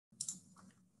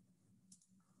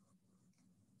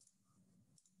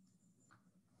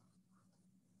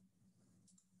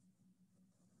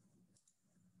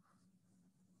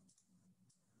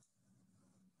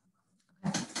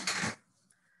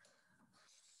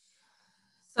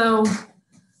So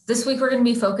this week we're going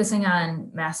to be focusing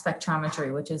on mass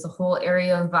spectrometry, which is a whole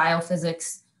area of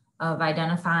biophysics of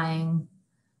identifying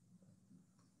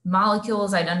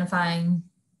molecules, identifying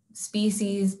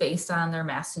species based on their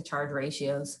mass to charge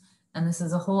ratios. And this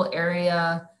is a whole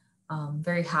area,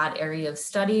 very hot area of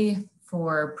study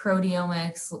for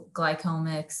proteomics,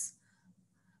 glycomics,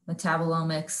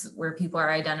 metabolomics, where people are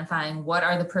identifying what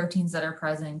are the proteins that are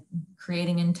present,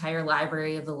 creating an entire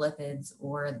library of the lipids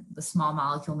or the small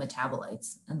molecule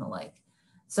metabolites and the like.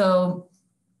 So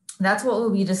that's what we'll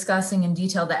be discussing in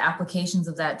detail, the applications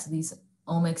of that to these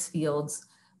omics fields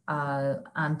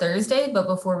on Thursday. But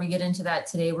before we get into that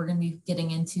today, we're going to be getting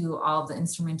into all of the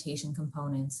instrumentation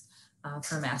components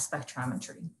for mass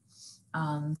spectrometry.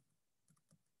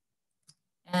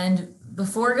 And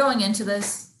before going into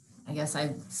this, I guess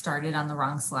I started on the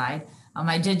wrong slide.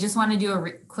 I did just want to do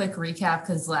a quick recap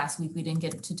because last week we didn't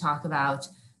get to talk about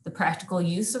the practical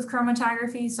use of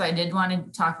chromatography. So I did want to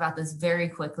talk about this very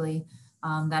quickly,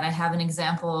 that I have an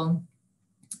example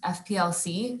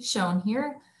FPLC shown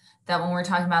here, that when we're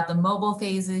talking about the mobile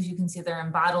phases, you can see they're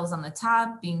in bottles on the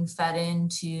top being fed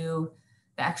into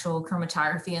the actual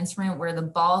chromatography instrument, where the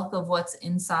bulk of what's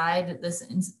inside this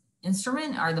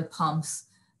instrument are the pumps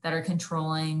that are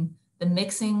controlling the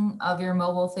mixing of your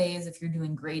mobile phase if you're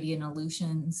doing gradient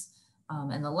elutions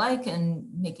and the like, and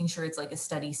making sure it's like a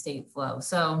steady state flow.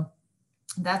 So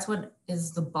that's what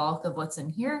is the bulk of what's in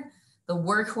here. The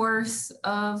workhorse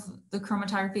of the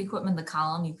chromatography equipment, the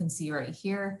column you can see right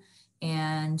here,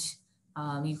 and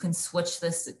you can switch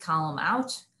this column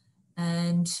out,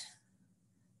 and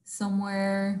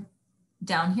somewhere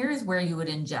down here is where you would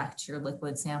inject your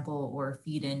liquid sample or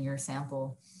feed in your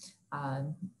sample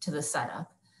to the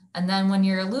setup. And then when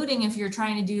you're eluting, if you're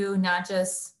trying to do not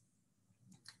just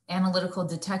analytical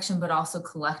detection, but also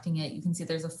collecting it, you can see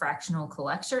there's a fractional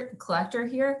collector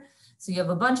here. So you have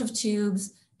a bunch of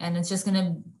tubes, and it's just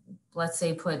gonna, let's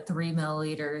say, put 3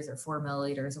 milliliters or 4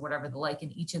 milliliters or whatever the like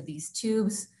in each of these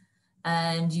tubes.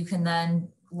 And you can then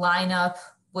line up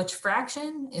which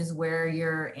fraction is where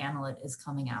your analyte is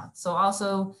coming out. So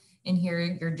also in here,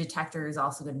 your detector is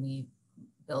also gonna be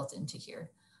built into here.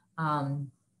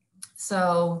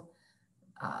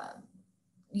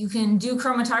 You can do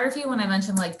chromatography when I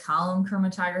mentioned like column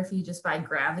chromatography just by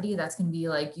gravity. That's going to be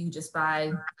like you just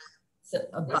buy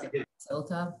a bucket of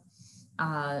silica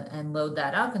and load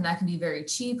that up, and that can be very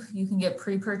cheap. You can get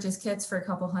pre-purchased kits for a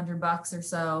couple $100 or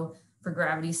so for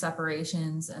gravity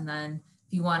separations. And then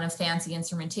if you want a fancy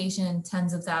instrumentation,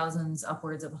 tens of thousands,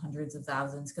 upwards of hundreds of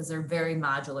thousands, because they're very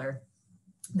modular,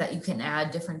 that you can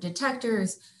add different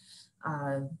detectors,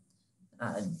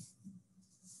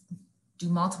 do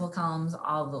multiple columns,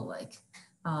 all the like.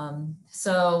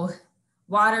 So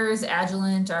waters,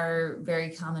 Agilent are very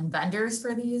common vendors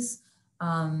for these.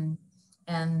 But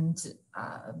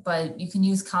you can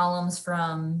use columns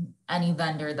from any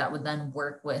vendor that would then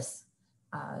work with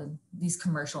these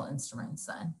commercial instruments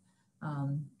then.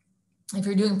 If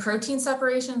you're doing protein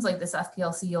separations like this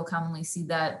FPLC, you'll commonly see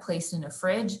that placed in a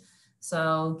fridge.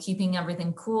 So keeping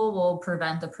everything cool will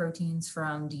prevent the proteins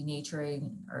from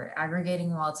denaturing or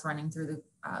aggregating while it's running through the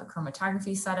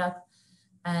chromatography setup.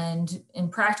 And in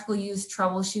practical use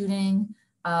troubleshooting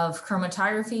of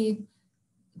chromatography,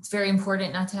 it's very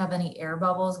important not to have any air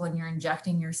bubbles when you're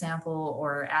injecting your sample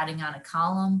or adding on a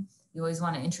column. You always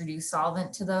want to introduce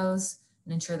solvent to those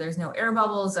and ensure there's no air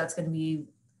bubbles. That's going to be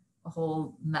a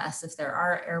whole mess if there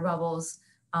are air bubbles.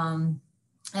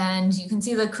 And you can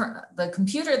see the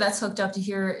computer that's hooked up to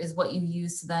here is what you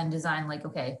use to then design, like,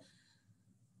 okay,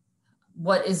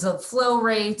 what is the flow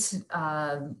rate?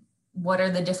 What are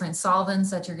the different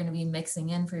solvents that you're going to be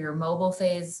mixing in for your mobile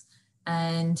phase?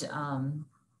 And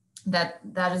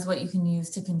that is what you can use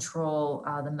to control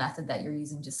the method that you're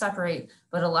using to separate.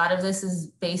 But a lot of this is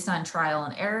based on trial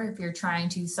and error. If you're trying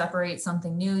to separate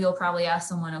something new, you'll probably ask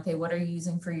someone, okay, what are you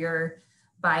using for your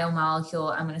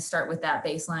biomolecule? I'm going to start with that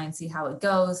baseline, see how it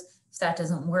goes. If that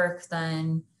doesn't work,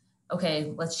 then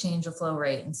okay, let's change the flow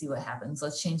rate and see what happens.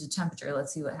 Let's change the temperature.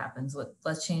 Let's see what happens.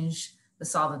 Let's change the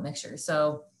solvent mixture.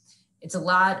 So it's a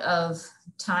lot of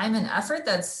time and effort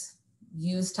that's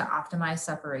used to optimize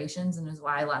separations, and is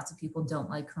why lots of people don't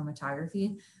like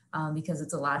chromatography, because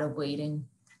it's a lot of waiting.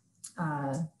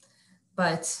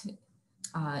 But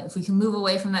if we can move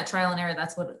away from that trial and error,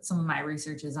 that's what some of my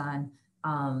research is on.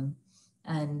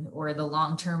 Or the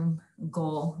long-term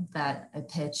goal that I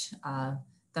pitch, that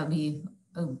would be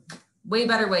a way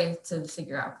better way to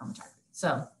figure out chromatography.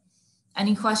 So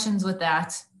any questions with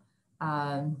that?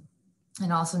 And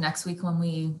also next week when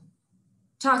we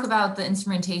talk about the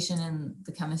instrumentation and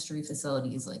the chemistry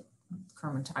facilities, like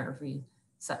chromatography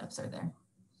setups are there.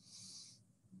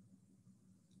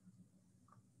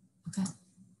 Okay.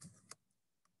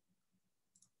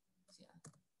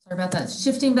 Sorry about that.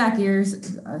 Shifting back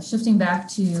gears, shifting back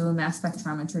to mass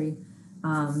spectrometry.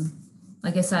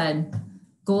 Like I said,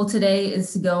 goal today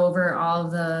is to go over all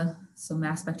of the, so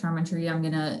mass spectrometry, I'm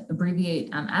going to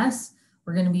abbreviate MS.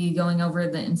 We're going to be going over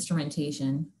the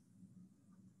instrumentation,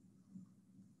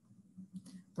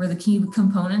 where the key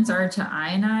components are to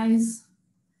ionize,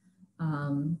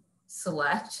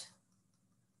 select,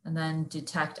 and then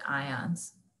detect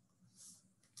ions.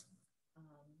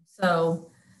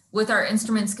 So with our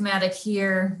instrument schematic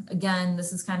here, again,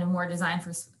 this is kind of more designed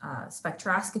for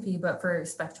spectroscopy, but for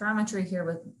spectrometry here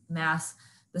with mass,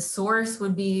 the source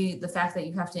would be the fact that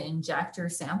you have to inject your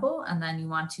sample and then you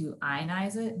want to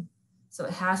ionize it. So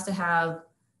it has to have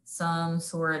some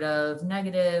sort of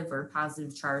negative or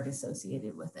positive charge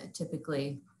associated with it,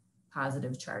 typically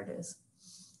positive charges.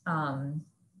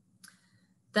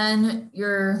 Then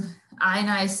your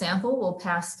ionized sample will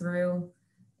pass through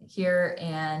here,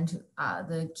 and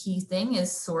the key thing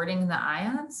is sorting the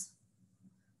ions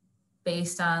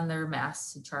based on their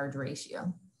mass to charge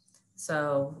ratio.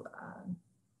 So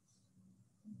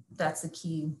that's the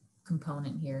key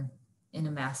component here in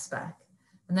a mass spec.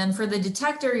 And then for the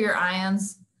detector, your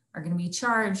ions are going to be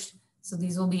charged. So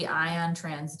these will be ion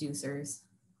transducers.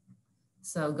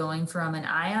 So going from an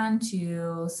ion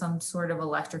to some sort of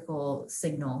electrical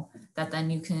signal that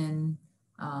then you can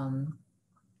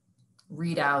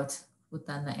read out with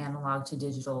then the analog to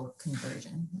digital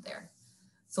conversion there.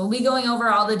 So we'll be going over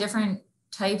all the different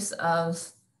types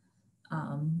of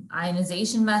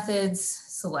ionization methods,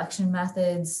 selection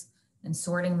methods, and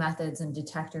sorting methods and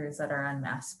detectors that are on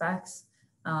mass specs.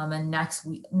 And next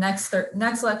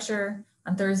lecture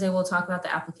on Thursday, we'll talk about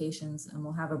the applications, and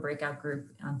we'll have a breakout group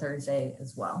on Thursday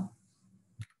as well.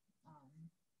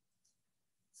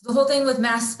 So the whole thing with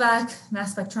mass spec,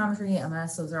 mass spectrometry,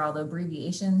 MS, those are all the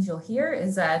abbreviations you'll hear,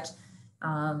 is that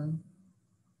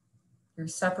you're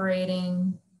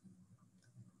separating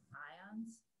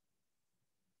ions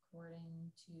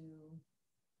according to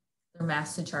their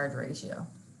mass to charge ratio.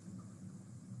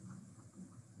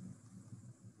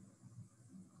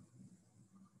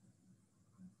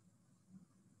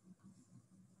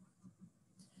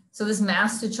 So this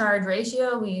mass to charge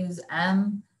ratio, we use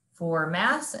M for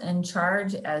mass and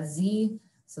charge as Z.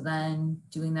 So then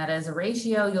doing that as a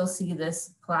ratio, you'll see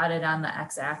this plotted on the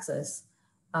x-axis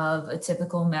of a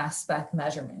typical mass spec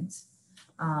measurement.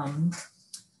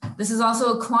 This is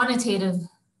also a quantitative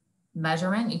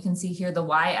measurement. You can see here the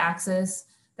y-axis,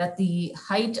 that the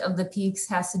height of the peaks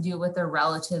has to do with their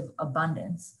relative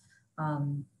abundance.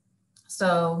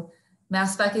 So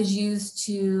mass spec is used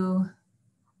to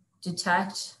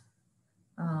detect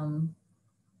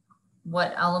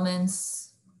what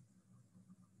elements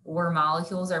or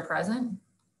molecules are present.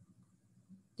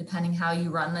 Depending how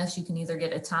you run this, you can either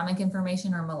get atomic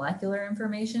information or molecular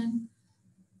information.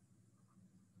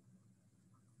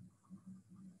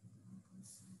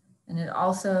 And it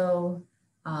also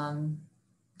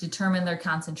determines their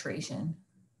concentration.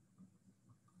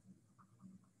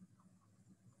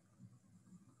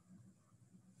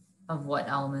 Of what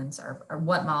elements are, or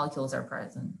what molecules are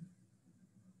present.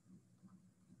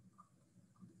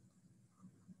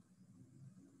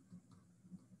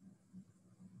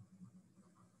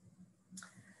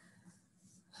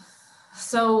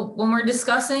 So when we're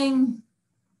discussing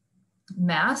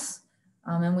mass,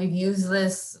 and we've used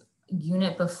this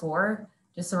unit before,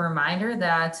 just a reminder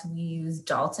that we use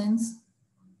Daltons.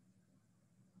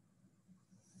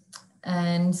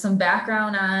 And some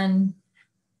background on,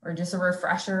 or just a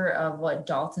refresher of what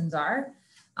Daltons are,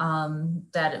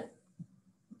 that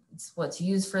it's what's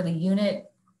used for the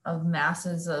unit of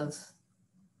masses of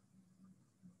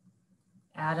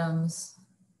atoms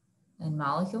and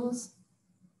molecules.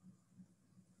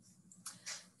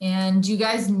 And do you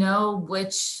guys know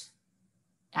which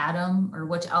atom or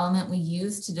which element we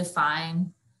use to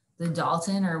define the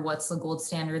Dalton, or what's the gold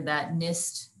standard that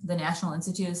NIST, the National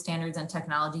Institute of Standards and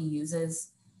Technology, uses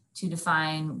to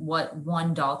define what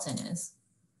one Dalton is?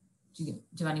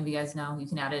 Do any of you guys know? You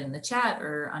can add it in the chat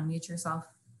or unmute yourself.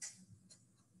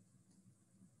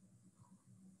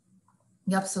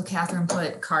 Yep, so Catherine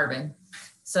put carbon.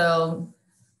 So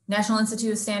National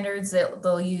Institute of Standards,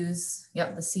 they'll use,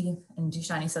 yep, the C, and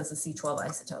Dushani says the C12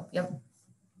 isotope. Yep,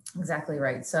 exactly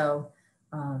right. So,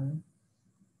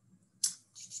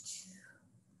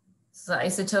 so the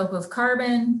isotope of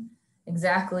carbon,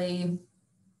 exactly,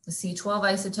 the C12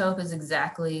 isotope is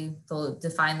exactly, they'll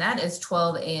define that as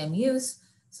 12 AMUs.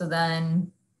 So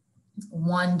then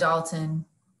 1 Dalton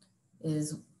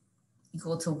is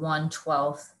equal to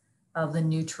 1/12 of the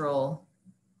neutral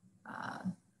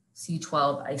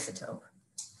C12 isotope.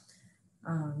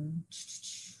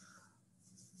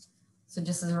 So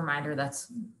just as a reminder,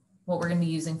 that's what we're going to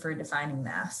be using for defining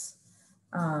mass.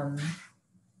 And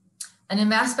in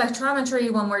mass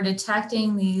spectrometry, when we're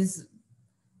detecting these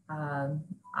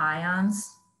ions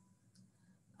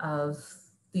of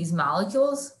these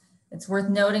molecules, it's worth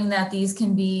noting that these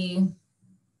can be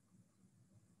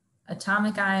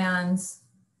atomic ions,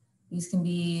 these can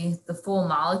be the full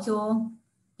molecule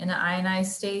in an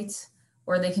ionized state,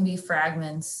 or they can be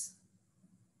fragments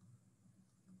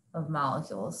of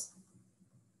molecules.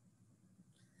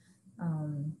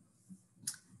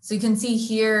 So you can see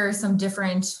here some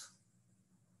different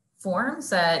forms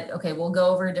that, okay, we'll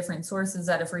go over different sources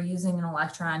that if we're using an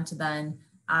electron to then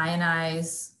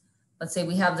ionize, let's say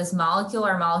we have this molecule,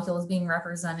 our molecule is being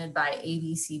represented by A,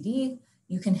 B, C, D.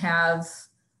 You can have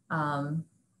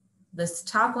this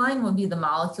top line would be the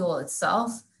molecule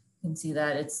itself. You can see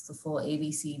that it's the full A,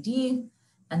 B, C, D.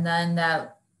 And then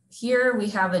that here we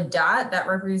have a dot that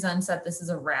represents that this is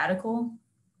a radical.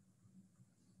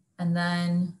 And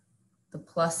then the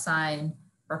plus sign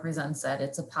represents that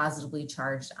it's a positively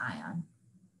charged ion.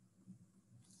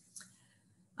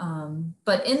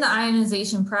 But in the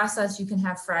ionization process, you can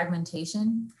have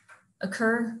fragmentation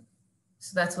occur.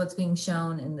 So that's what's being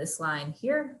shown in this line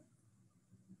here.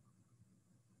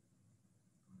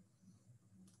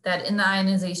 That in the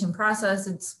ionization process,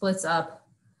 it splits up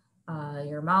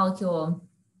your molecule,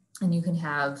 and you can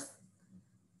have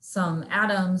some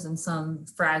atoms and some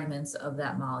fragments of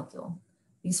that molecule.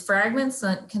 These fragments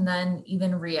can then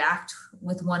even react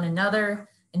with one another,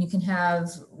 and you can have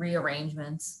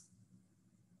rearrangements.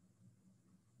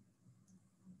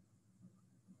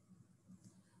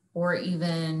 Or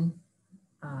even,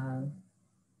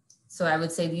 so I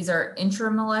would say these are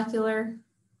intramolecular.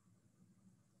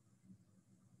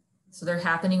 So they're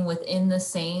happening within the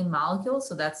same molecule.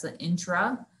 So that's the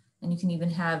intra, and you can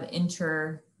even have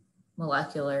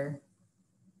intermolecular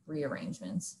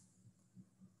rearrangements,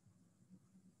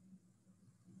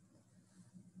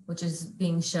 which is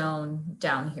being shown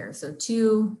down here. So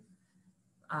two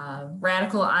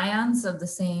radical ions of the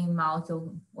same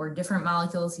molecule or different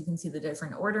molecules, you can see the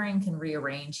different ordering can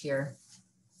rearrange here.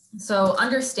 So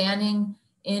understanding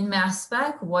in mass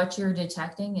spec what you're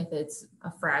detecting, if it's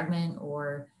a fragment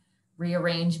or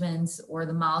rearrangements or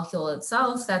the molecule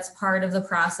itself, that's part of the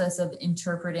process of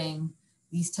interpreting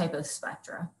these type of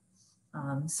spectra.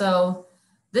 So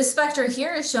this spectra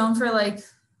here is shown for like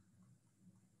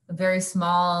a very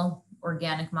small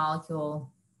organic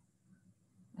molecule.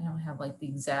 I don't have like the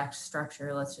exact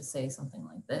structure, let's just say something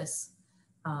like this.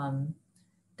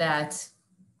 That's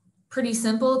pretty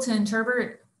simple to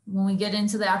interpret. When we get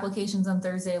into the applications on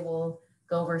Thursday, we'll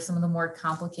go over some of the more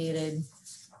complicated.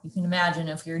 You can imagine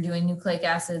if you're doing nucleic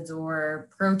acids or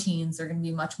proteins, they're going to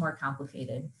be much more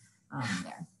complicated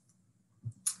there.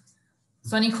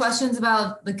 So any questions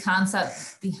about the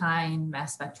concept behind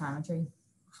mass spectrometry?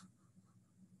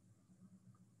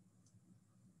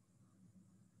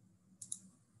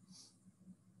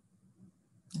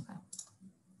 Okay.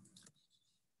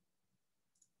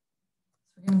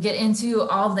 We're going to get into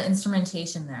all of the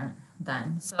instrumentation there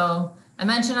then. So I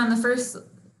mentioned on the first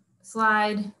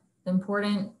slide, the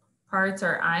important parts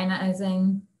are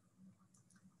ionizing,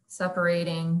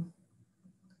 separating,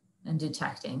 and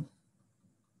detecting.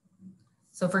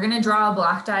 So if we're going to draw a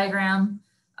block diagram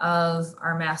of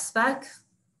our mass spec,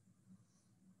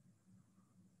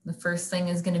 the first thing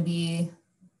is going to be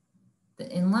the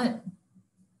inlet.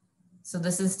 So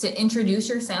this is to introduce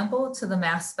your sample to the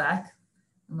mass spec.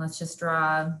 And let's just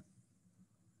draw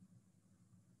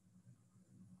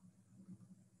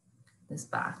this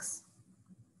box.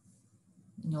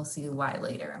 And you'll see why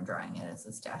later. I'm drawing it as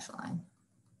this dashed line.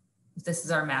 This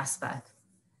is our mass spec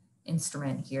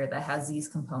instrument here that has these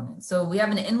components. So we have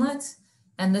an inlet,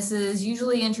 and this is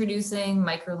usually introducing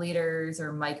microliters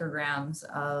or micrograms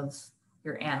of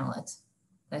your analyte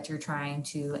that you're trying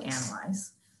to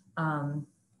analyze.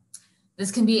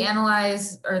 This can be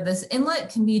analyzed, or this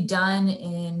inlet can be done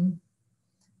in,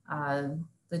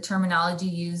 the terminology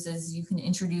used is you can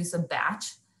introduce a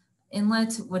batch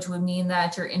inlet, which would mean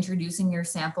that you're introducing your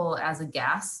sample as a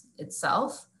gas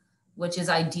itself, which is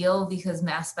ideal because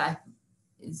mass spec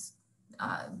is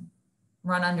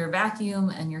run under vacuum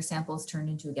and your sample is turned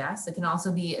into a gas. It can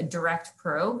also be a direct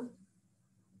probe,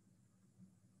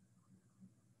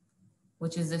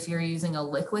 which is if you're using a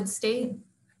liquid state.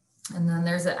 And then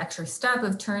there's an extra step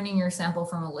of turning your sample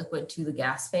from a liquid to the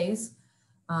gas phase.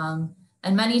 And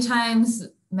many times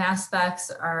mass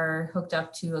specs are hooked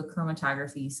up to a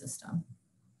chromatography system,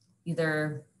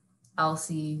 either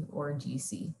LC or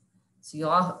GC. So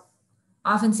you'll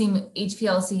often seen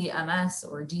HPLC MS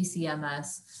or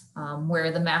GCMS,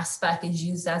 where the mass spec is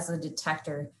used as a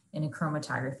detector in a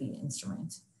chromatography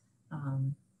instrument.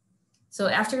 So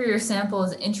after your sample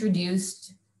is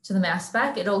introduced to the mass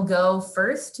spec, it'll go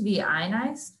first to be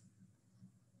ionized.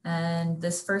 And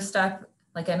this first step,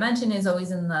 like I mentioned, is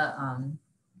always in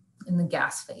the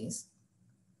gas phase.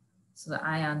 So the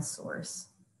ion source.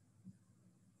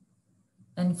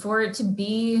 And for it to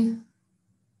be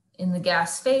in the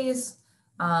gas phase,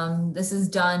 this is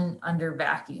done under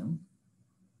vacuum.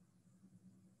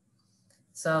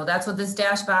 So that's what this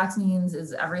dash box means,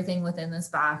 is everything within this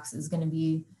box is going to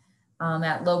be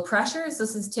at low pressures.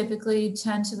 This is typically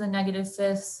 10 to the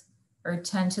 -5 or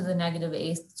 10 to the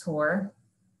 -8 torr.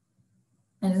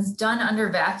 And it's done under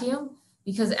vacuum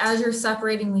because as you're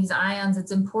separating these ions,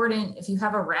 it's important if you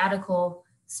have a radical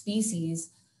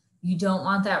species, you don't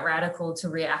want that radical to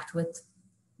react with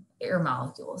air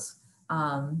molecules.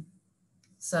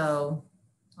 So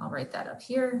I'll write that up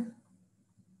here.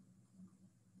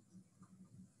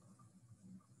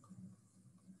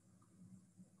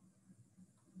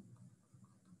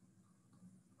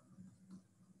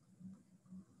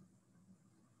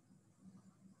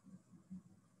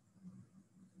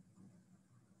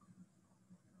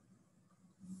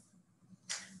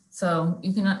 So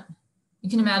you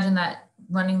can imagine that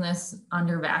running this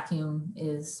under vacuum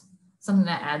is something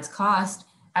that adds cost,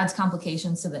 adds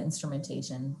complications to the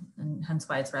instrumentation, and hence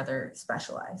why it's rather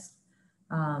specialized.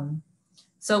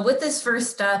 So with this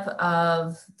first step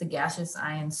of the gaseous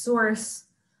ion source,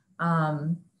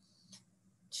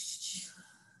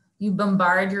 you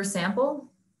bombard your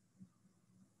sample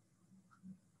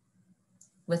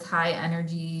with high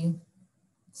energy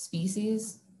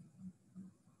species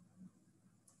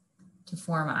to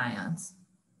form ions.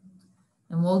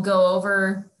 And we'll go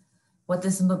over what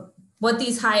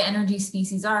these high energy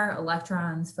species are: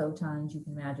 electrons, photons, you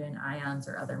can imagine, ions,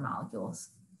 or other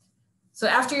molecules. So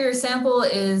after your sample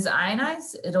is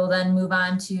ionized, it'll then move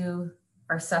on to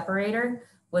our separator,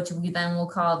 which we then will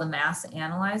call the mass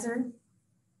analyzer.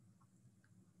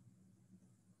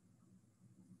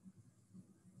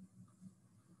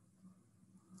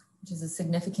 Which is a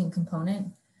significant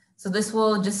component. So this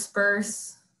will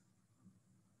disperse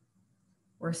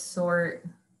or sort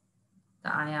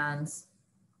the ions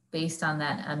based on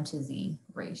that M to Z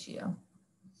ratio.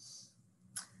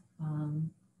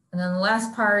 And then the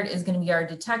last part is going to be our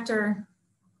detector.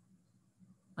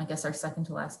 I guess our second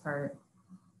to last part.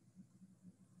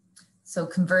 So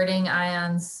converting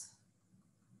ions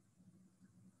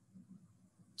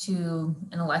to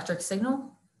an electric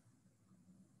signal.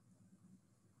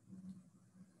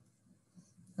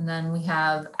 And then we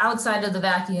have outside of the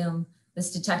vacuum,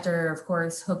 this detector, of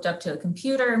course, hooked up to a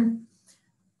computer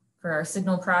for our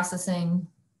signal processing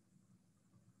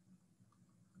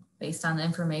based on the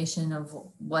information of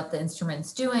what the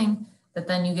instrument's doing, that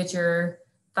then you get your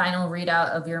final readout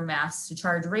of your mass to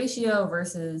charge ratio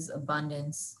versus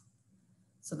abundance.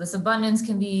 So this abundance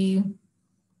can be,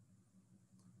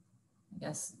 I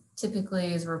guess,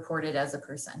 typically is reported as a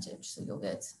percentage. So you'll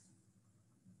get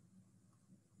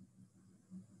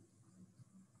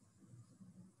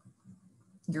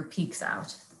your peaks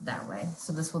out that way.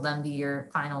 So this will then be your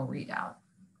final readout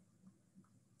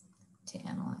to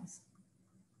analyze.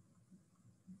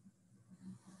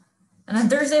 And on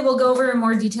Thursday, we'll go over in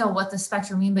more detail what the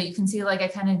spectrum mean, but you can see like I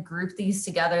kind of grouped these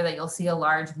together, that you'll see a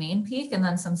large main peak and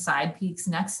then some side peaks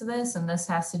next to this. And this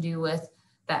has to do with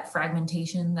that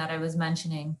fragmentation that I was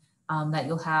mentioning, that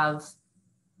you'll have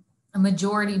a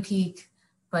majority peak,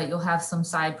 but you'll have some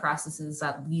side processes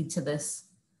that lead to this.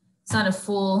 It's not a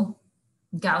full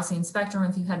Gaussian spectrum.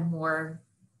 If you had more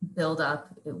buildup,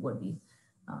 it would be,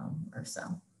 or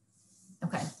so.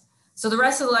 Okay, so the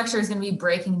rest of the lecture is going to be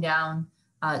breaking down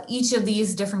each of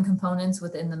these different components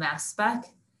within the mass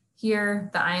spec. Here,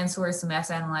 the ion source, the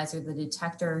mass analyzer, the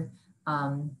detector.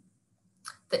 The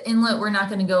inlet, we're not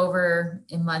going to go over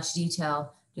in much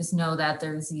detail. Just know that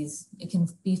there's these, it can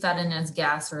be fed in as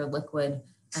gas or a liquid.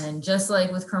 And just like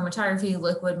with chromatography,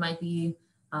 liquid might be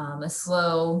a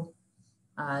slow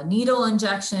needle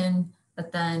injection,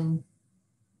 but then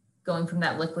going from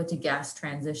that liquid to gas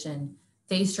transition,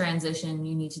 phase transition,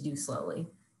 you need to do slowly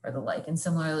or the like, and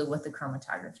similarly with the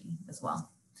chromatography as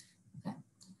well. Okay,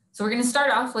 so we're going to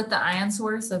start off with the ion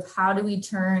source of how do we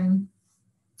turn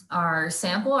our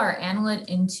sample, our analyte,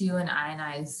 into an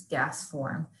ionized gas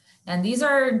form. And these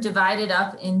are divided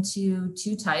up into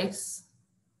two types,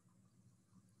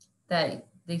 that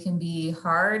they can be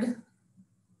hard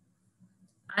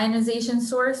ionization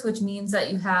source, which means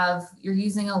that you're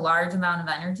using a large amount of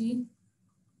energy.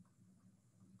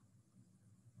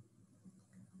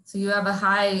 So you have a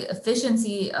high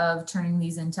efficiency of turning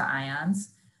these into ions.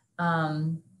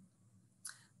 But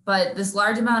this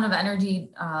large amount of energy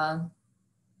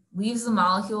leaves the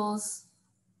molecules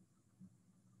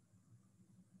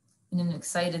in an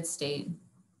excited state.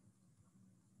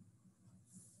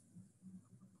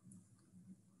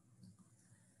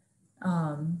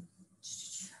 And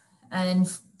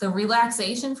the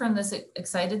relaxation from this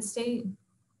excited state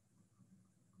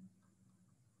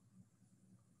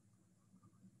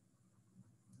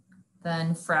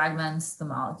then fragments the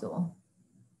molecule.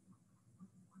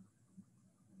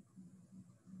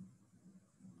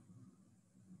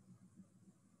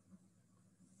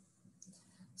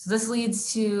 So this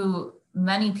leads to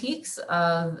many peaks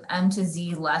of M to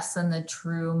Z less than the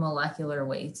true molecular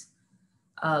weight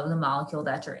of the molecule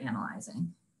that you're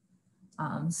analyzing.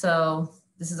 So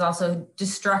this is also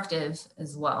destructive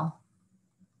as well.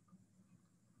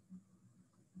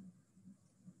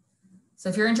 So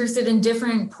if you're interested in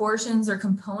different portions or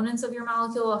components of your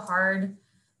molecule, a hard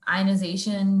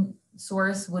ionization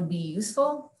source would be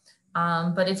useful.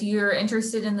 But if you're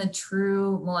interested in the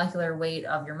true molecular weight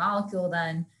of your molecule,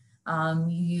 then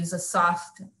you use a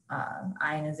soft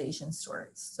ionization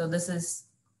source. So this is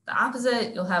the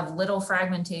opposite. You'll have little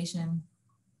fragmentation.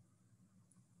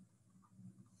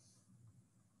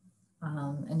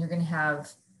 And you're going to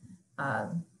have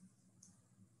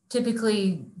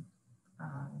typically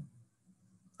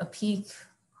a peak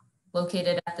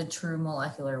located at the true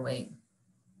molecular weight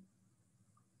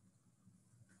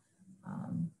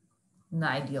in the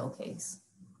ideal case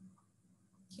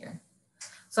here.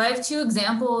 So I have two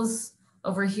examples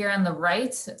over here on the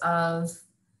right of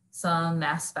some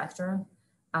mass spectra.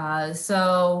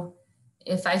 So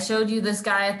if I showed you this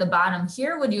guy at the bottom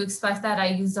here, would you expect that I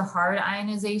used a hard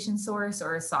ionization source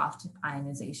or a soft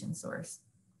ionization source?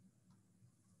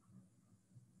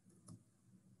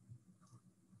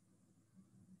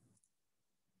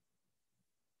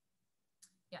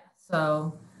 Yeah,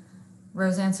 so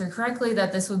Rose answered correctly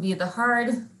that this would be the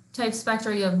hard type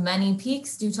spectra. You have many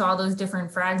peaks due to all those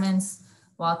different fragments,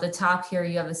 while at the top here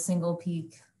you have a single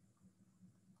peak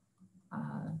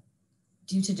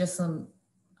due to just some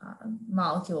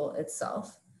molecule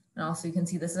itself. And also you can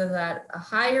see this is at a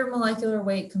higher molecular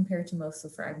weight compared to most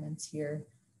of the fragments here.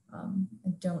 I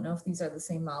don't know if these are the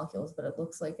same molecules, but it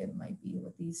looks like it might be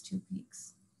with these two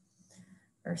peaks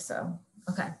or so.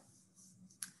 Okay.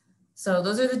 So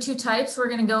those are the two types. We're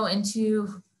going to go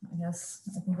into, I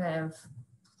think I have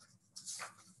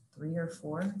 3 or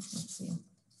 4, let's see,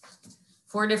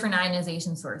 4 different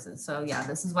ionization sources. So yeah,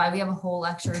 this is why we have a whole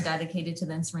lecture dedicated to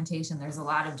the instrumentation. There's a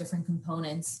lot of different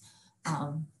components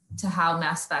to how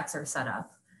mass specs are set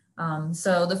up.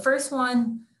 So the first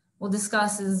one we'll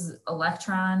discuss is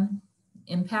electron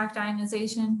impact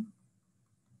ionization.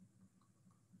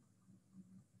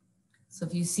 So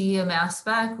if you see a mass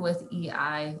spec with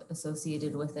EI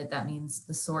associated with it, that means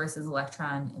the source is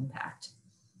electron impact.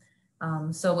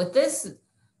 So with this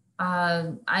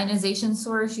ionization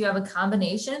source, you have a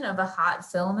combination of a hot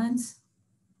filament,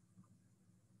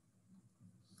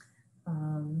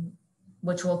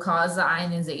 which will cause the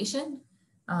ionization.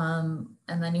 And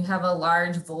then you have a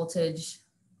large voltage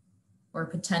or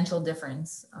potential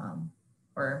difference,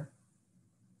 hot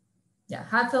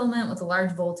filament with a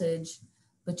large voltage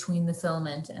between the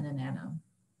filament and an anode.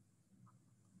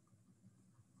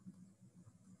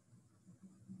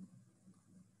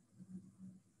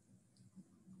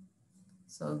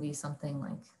 So it would be something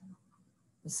like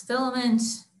this filament,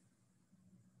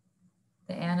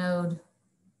 the anode,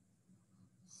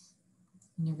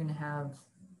 and you're going to have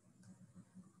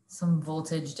some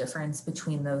voltage difference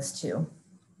between those two.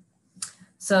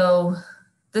 So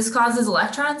this causes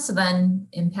electrons to then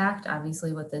impact,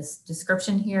 obviously with this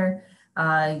description here,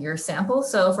 your sample.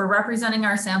 So if we're representing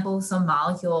our sample, some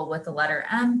molecule with the letter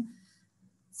M,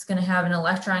 it's going to have an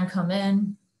electron come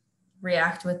in,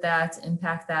 react with that,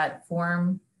 impact that,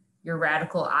 form your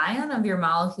radical ion of your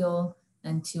molecule,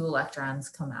 and 2 electrons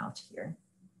come out here.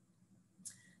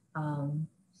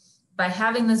 By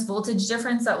having this voltage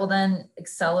difference, that will then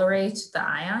accelerate the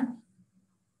ion.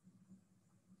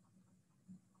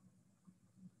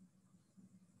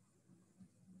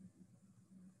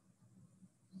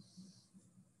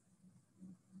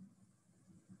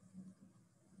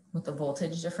 With the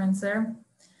voltage difference there.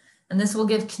 And this will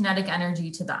give kinetic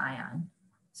energy to the ion.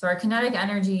 So our kinetic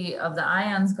energy of the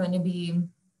ion is going to be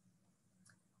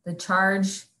the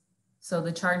charge. So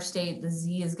the charge state, the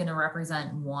Z is going to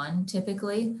represent 1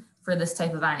 typically for this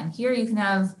type of ion. Here you can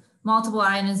have multiple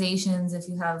ionizations if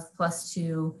you have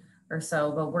 +2 or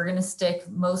so, but we're going to stick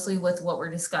mostly with what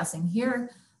we're discussing here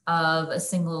of a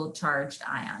single charged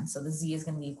ion. So the Z is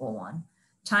going to be equal 1.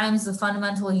 times the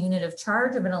fundamental unit of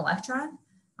charge of an electron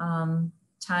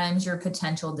times your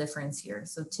potential difference here.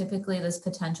 So typically this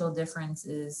potential difference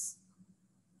is,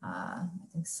 I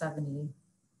think 70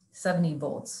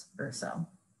 volts or so,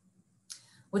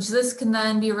 which this can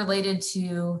then be related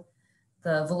to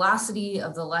the velocity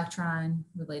of the electron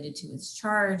related to its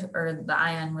charge, or the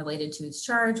ion related to its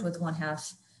charge, with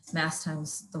 1/2 mass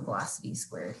times the velocity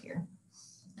squared here.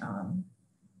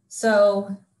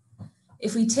 So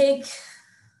if we take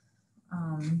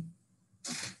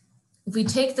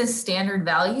this standard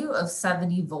value of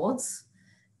 70 volts,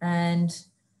 and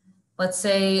let's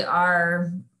say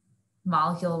our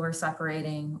molecule we're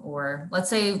separating, or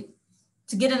let's say,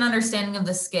 to get an understanding of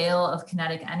the scale of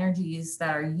kinetic energies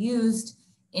that are used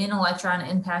in electron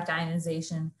impact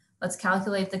ionization, let's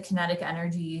calculate the kinetic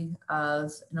energy of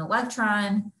an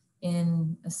electron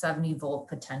in a 70 volt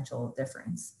potential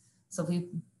difference. So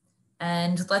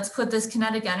let's put this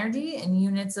kinetic energy in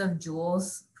units of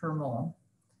joules per mole.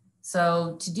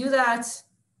 So to do that,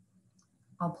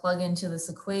 I'll plug into this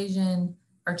equation.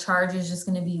 Our charge is just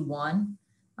going to be 1.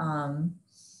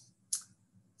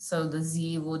 So the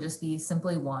Z will just be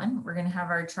simply 1. We're going to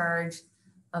have our charge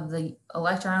of the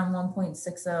electron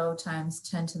 1.60 times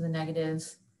 10 to the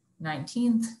negative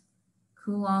 19th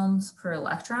coulombs per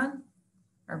electron.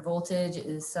 Our voltage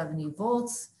is 70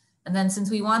 volts. And then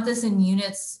since we want this in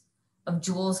units of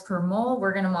joules per mole,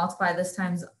 we're going to multiply this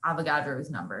times Avogadro's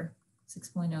number,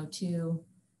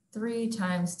 6.023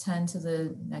 times 10 to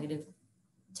the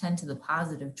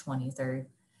positive 23rd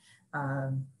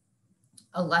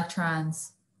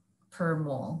electrons per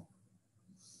mole.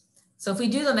 So if we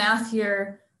do the math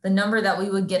here, the number that we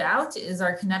would get out is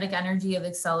our kinetic energy of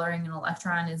accelerating an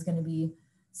electron is going to be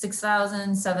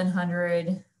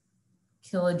 6,700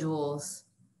 kilojoules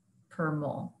per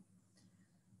mole.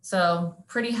 So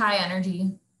pretty high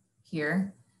energy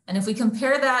here. And if we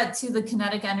compare that to the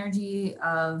kinetic energy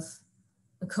of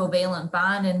a covalent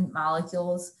bond in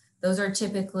molecules, those are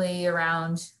typically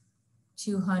around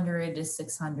 200 to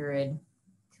 600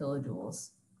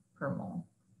 kilojoules per mole.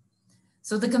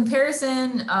 So the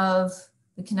comparison of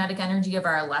the kinetic energy of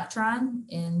our electron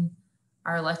in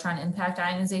our electron impact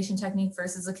ionization technique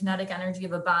versus the kinetic energy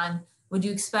of a bond, would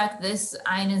you expect this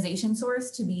ionization source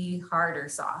to be hard or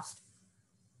soft?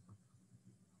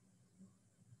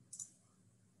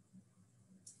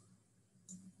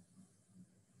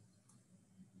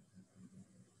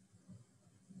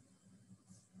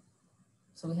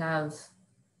 So we have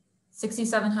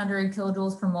 6,700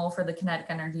 kilojoules per mole for the kinetic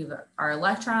energy of our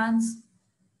electrons,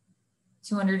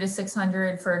 200 to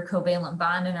 600 for a covalent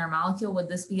bond in our molecule. Would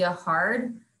this be a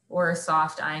hard or a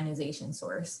soft ionization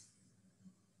source?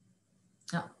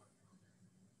 No.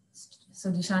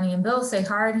 So Deshani and Bill say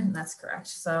hard, and that's correct.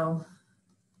 So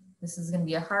this is going to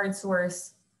be a hard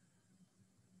source.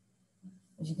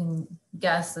 As you can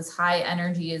guess, this high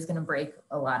energy is going to break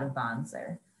a lot of bonds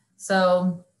there.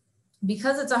 So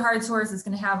because it's a hard source, it's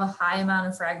going to have a high amount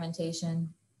of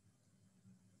fragmentation.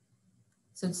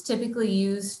 So it's typically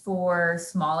used for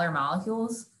smaller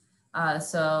molecules.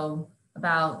 So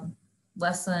about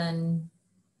less than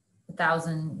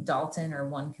 1,000 Dalton or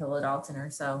 1 kilodalton or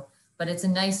so. But it's a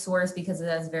nice source because it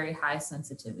has very high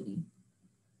sensitivity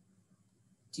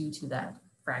due to that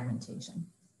fragmentation.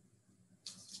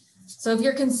 So if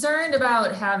you're concerned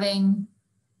about having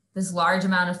this large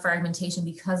amount of fragmentation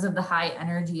because of the high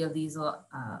energy of these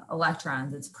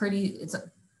electrons, it's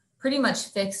pretty much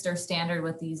fixed or standard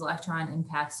with these electron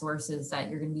impact sources that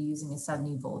you're going to be using a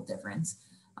 70 volt difference.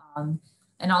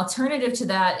 An alternative to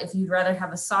that, if you'd rather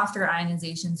have a softer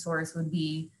ionization source, would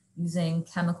be using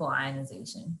chemical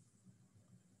ionization.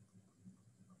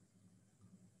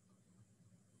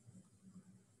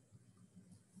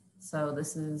 So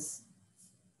this is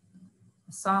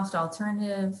a soft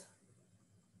alternative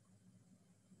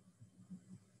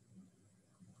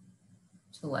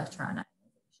to electron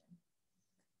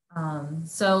ionization.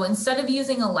 So instead of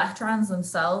using electrons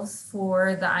themselves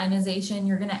for the ionization,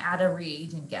 you're going to add a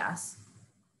reagent gas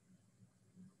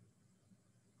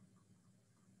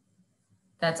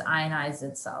that's ionized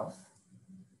itself.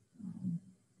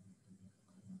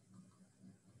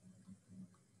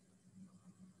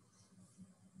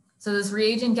 So this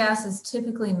reagent gas is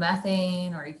typically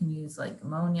methane, or you can use like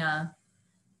ammonia,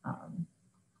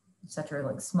 etc.,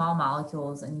 like small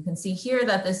molecules. And you can see here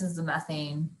that this is the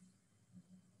methane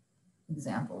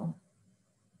example.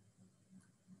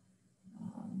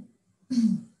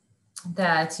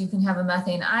 That you can have a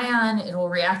methane ion, it will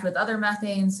react with other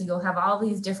methanes. So you'll have all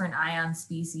these different ion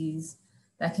species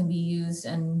that can be used.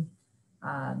 And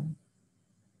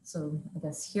so I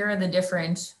guess here are the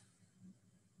different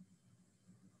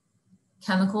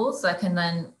chemicals that can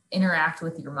then interact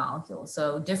with your molecule.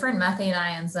 So different methane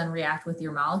ions then react with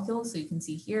your molecule. So you can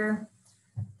see here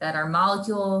that our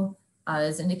molecule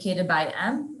is indicated by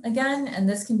M again, and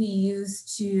this can be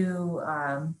used to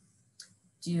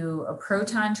do a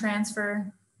proton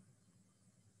transfer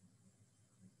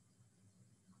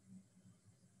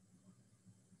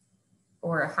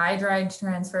or a hydride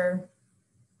transfer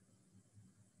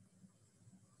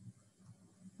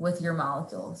with your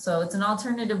molecule. So it's an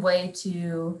alternative way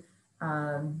to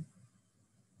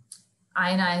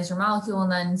ionize your molecule,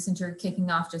 and then since you're kicking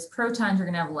off just protons, you're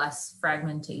gonna have less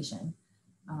fragmentation.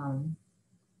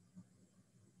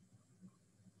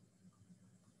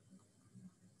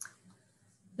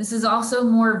 This is also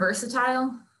more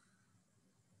versatile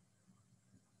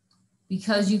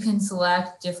because you can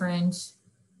select different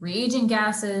reagent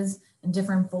gases and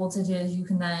different voltages. You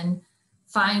can then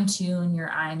fine tune your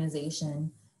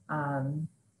ionization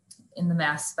in the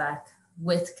mass spec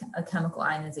with a chemical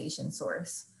ionization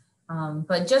source.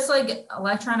 But just like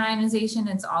electron ionization,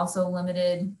 it's also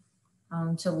limited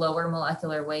to lower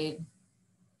molecular weight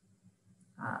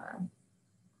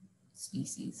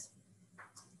species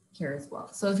here as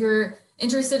well. So if you're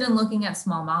interested in looking at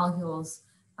small molecules,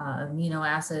 amino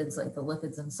acids like the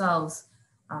lipids themselves,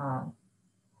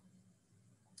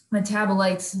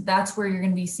 metabolites, that's where you're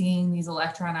going to be seeing these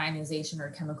electron ionization or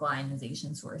chemical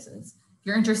ionization sources. If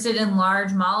you're interested in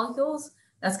large molecules,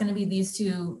 that's going to be these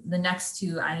two, the next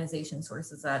two ionization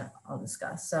sources that I'll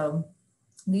discuss. So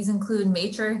these include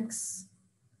matrix,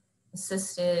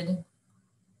 assisted,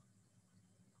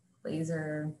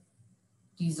 laser,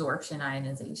 desorption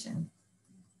ionization.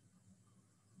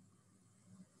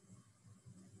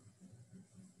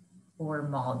 Or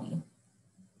MALDI.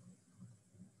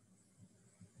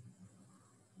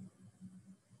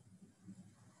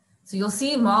 So you'll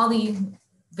see MALDI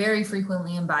very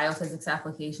frequently in biophysics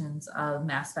applications of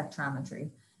mass spectrometry.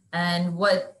 And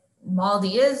what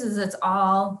MALDI is it's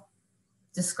all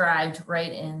described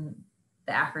right in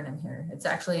the acronym here. It's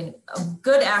actually a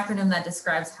good acronym that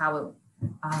describes how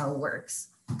it works.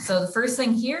 So the first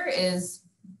thing here is,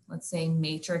 let's say,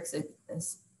 matrix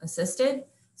assisted.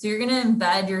 So you're going to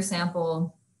embed your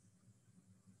sample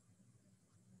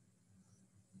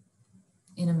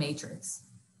in a matrix.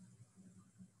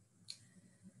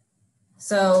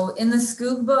 So in the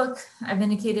Scoop book, I've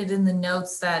indicated in the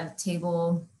notes that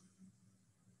table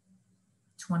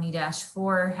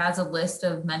 20-4 has a list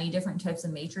of many different types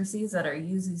of matrices that are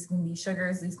used. These can be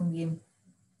sugars, these can be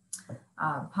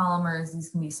polymers, these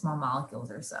can be small molecules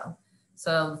or so.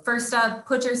 So first step,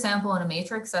 put your sample in a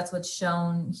matrix. That's what's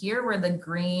shown here, where the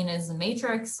green is the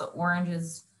matrix, the orange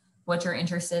is what you're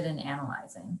interested in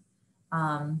analyzing.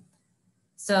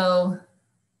 So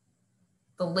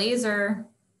the laser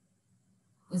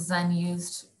is then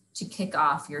used to kick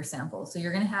off your sample. So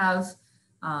you're going to have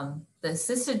the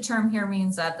assisted term here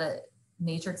means that the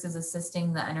matrix is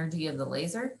assisting the energy of the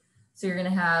laser. So you're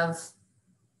going to have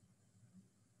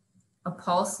a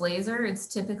pulse laser. It's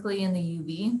typically in the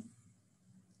UV,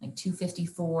 like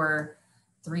 254,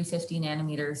 350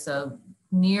 nanometers, so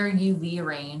near UV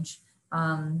range.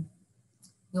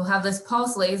 You'll have this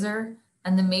pulse laser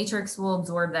and the matrix will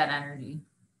absorb that energy.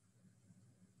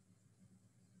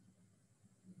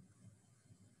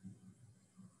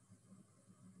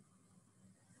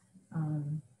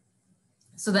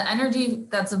 So the energy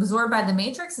that's absorbed by the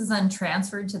matrix is then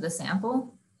transferred to the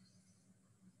sample.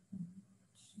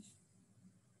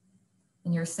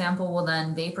 And your sample will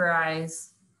then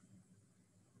vaporize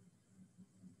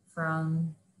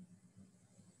from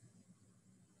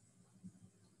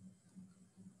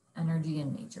energy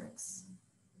in matrix.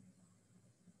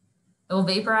 It will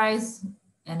vaporize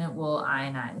and it will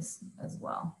ionize as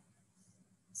well.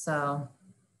 So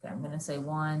okay, I'm going to say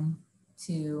 1,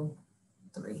 2,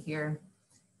 3 here.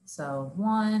 So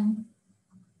 1,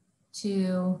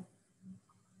 2,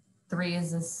 3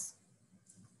 is this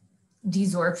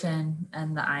desorption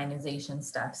and the ionization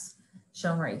steps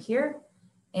shown right here.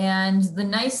 And the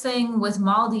nice thing with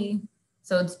MALDI,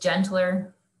 so it's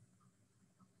gentler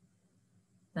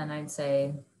than I'd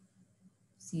say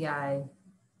CI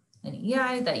and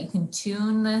EI, that you can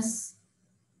tune this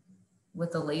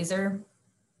with the laser.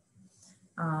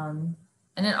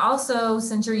 And it also,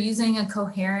 since you're using a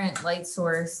coherent light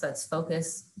source that's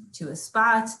focused to a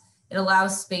spot, it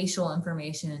allows spatial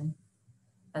information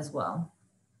as well.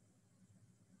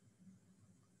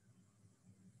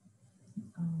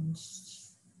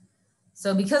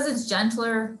 So because it's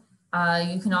gentler,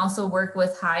 you can also work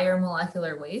with higher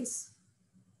molecular weights.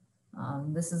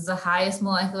 This is the highest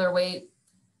molecular weight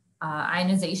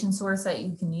ionization source that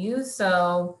you can use.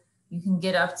 So you can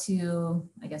get up to,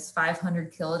 I guess,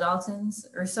 500 kilodaltons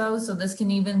or so. So this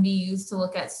can even be used to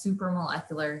look at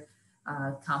supramolecular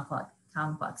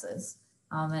complexes.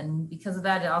 And because of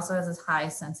that, it also has this high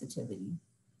sensitivity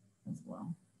as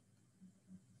well.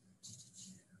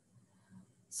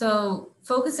 So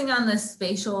focusing on this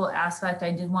spatial aspect,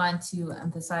 I did want to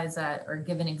emphasize that, or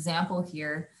give an example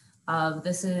here of,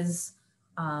 this is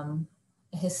a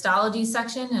histology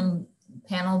section in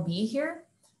panel B here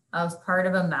of part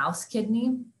of a mouse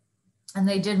kidney. And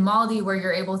they did MALDI, where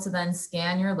you're able to then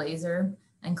scan your laser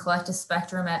and collect a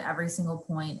spectrum at every single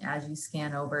point as you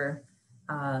scan over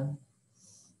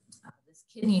this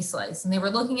kidney slice. And they were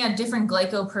looking at different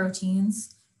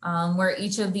glycoproteins, where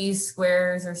each of these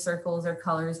squares or circles or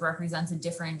colors represents a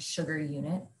different sugar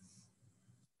unit.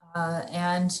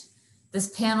 And this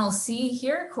panel C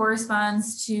here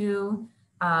corresponds to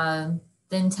the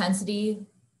intensity,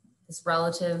 this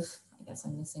relative, I guess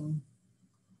I'm missing,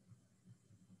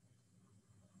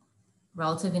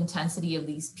 relative intensity of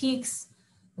these peaks.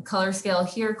 The color scale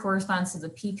here corresponds to the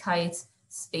peak height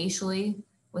spatially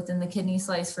within the kidney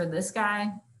slice for this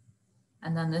guy.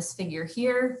 And then this figure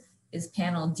here is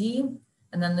panel D.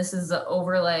 And then this is the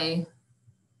overlay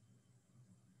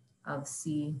of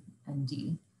C and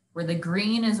D, where the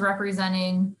green is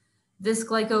representing this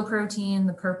glycoprotein,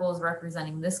 the purple is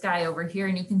representing this guy over here.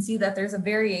 And you can see that there's a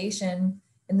variation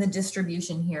in the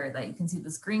distribution here, that you can see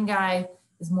this green guy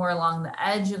is more along the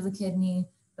edge of the kidney.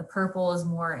 The purple is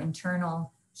more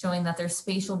internal, showing that there's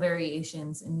spatial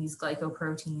variations in these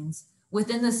glycoproteins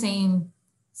within the same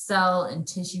cell and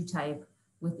tissue type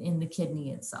within the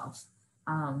kidney itself.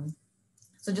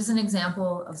 So just an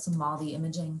example of some MALDI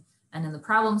imaging. And in the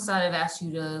problem side, I've asked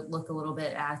you to look a little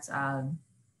bit at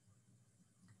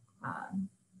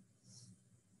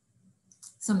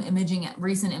some imaging,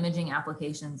 recent imaging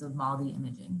applications of MALDI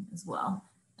imaging as well.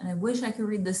 And I wish I could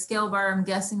read the scale bar. I'm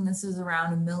guessing this is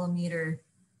around 1 millimeter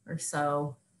or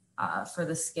so for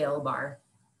the scale bar.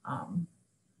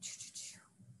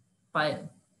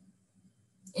 But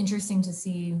interesting to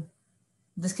see,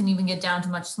 this can even get down to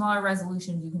much smaller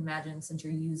resolutions. You can imagine, since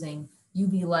you're using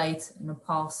UV light and a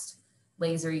pulsed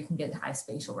laser, you can get high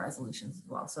spatial resolutions as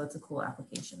well. So it's a cool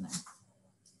application there.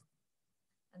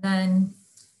 And then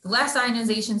the last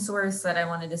ionization source that I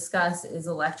want to discuss is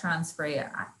electron spray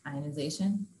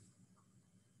ionization.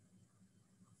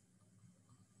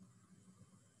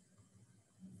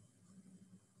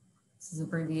 This is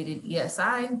abbreviated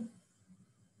ESI.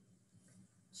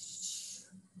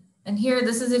 And here,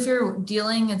 this is if you're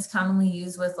dealing, it's commonly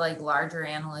used with like larger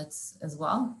analytes as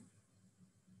well.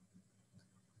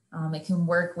 It can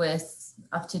work with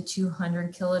up to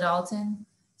 200 kilodalton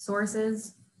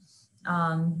sources.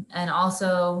 And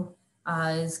also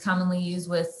is commonly used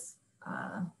with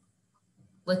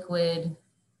liquid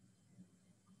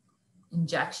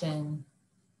injection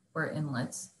or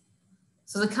inlets.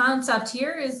 So the concept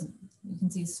here is, you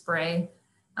can see spray,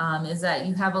 is that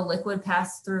you have a liquid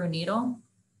pass through a needle.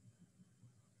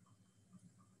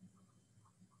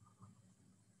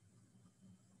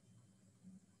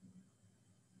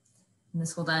 And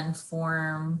this will then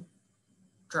form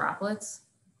droplets.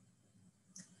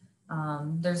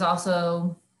 There's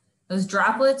also, those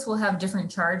droplets will have different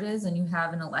charges, and you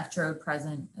have an electrode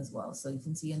present as well. So you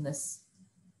can see in this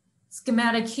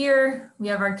schematic here, we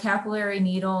have our capillary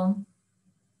needle.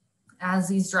 As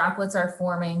these droplets are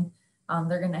forming,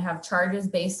 they're going to have charges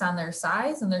based on their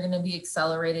size, and they're going to be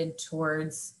accelerated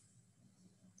towards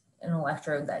an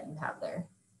electrode that you have there.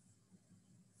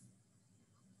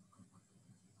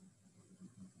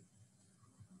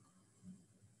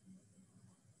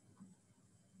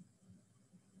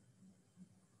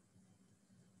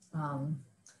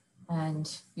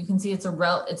 And you can see it's a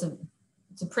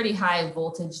pretty high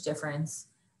voltage difference.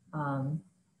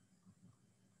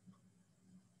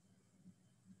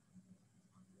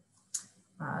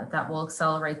 That will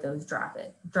accelerate those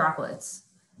droplets.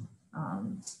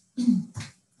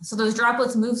 So those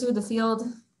droplets move through the field.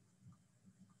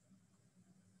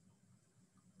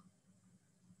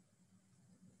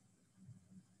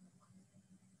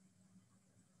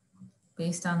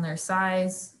 Based on their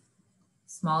size.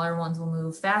 Smaller ones will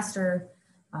move faster,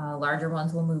 larger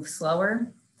ones will move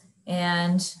slower.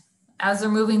 And as they're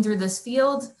moving through this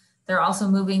field, they're also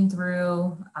moving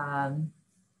through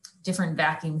different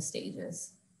vacuum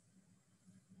stages.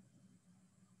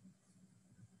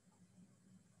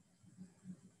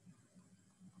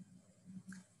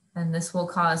 And this will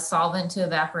cause solvent to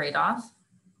evaporate off.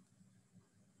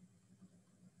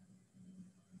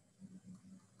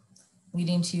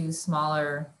 Leading to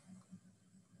smaller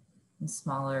and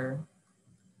smaller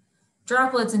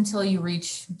droplets until you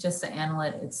reach just the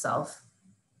analyte itself.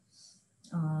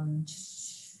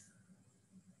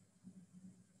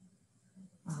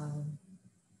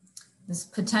 This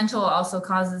potential also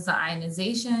causes the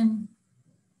ionization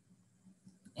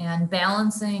and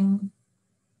balancing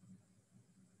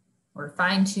or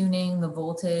fine-tuning the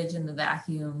voltage in the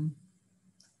vacuum.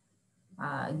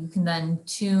 You can then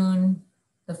tune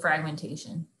the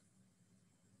fragmentation.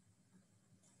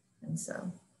 And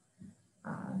so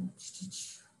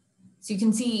you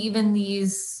can see even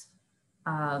these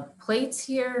plates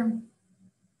here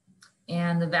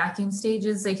and the vacuum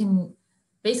stages, they can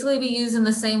basically be used in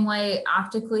the same way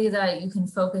optically that you can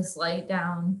focus light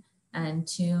down and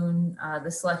tune the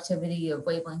selectivity of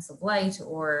wavelengths of light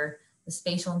or the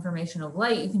spatial information of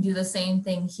light. You can do the same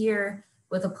thing here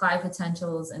with applied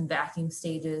potentials and vacuum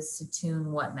stages to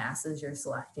tune what masses you're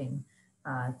selecting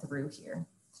through here.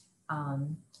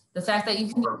 The fact that you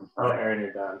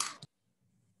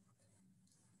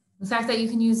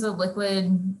can use a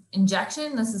liquid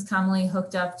injection, this is commonly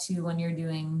hooked up to when you're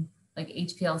doing like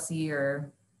HPLC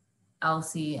or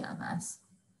LCMS.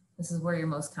 This is where you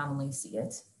most commonly see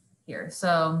it here.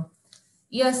 So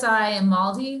ESI and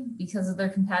MALDI, because of their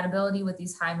compatibility with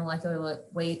these high molecular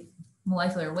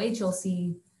weights, you'll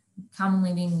see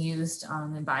commonly being used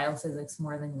in biophysics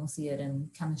more than you'll see it in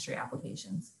chemistry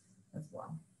applications as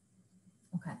well.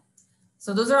 Okay,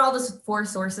 so those are all the 4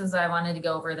 sources that I wanted to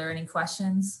go over. Are there any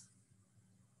questions?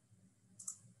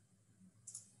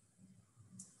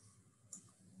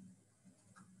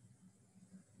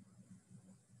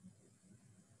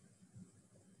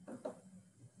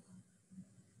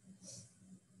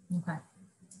 Okay.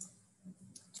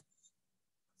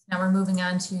 Now we're moving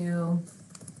on to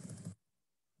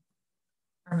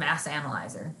our mass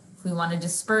analyzer. If we want to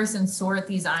disperse and sort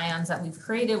these ions that we've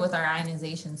created with our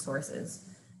ionization sources.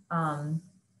 An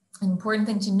important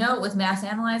thing to note with mass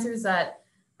analyzers that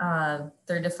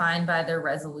they're defined by their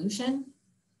resolution,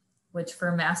 which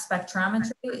for mass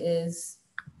spectrometry is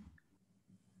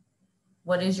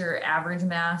what is your average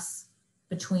mass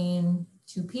between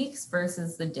 2 peaks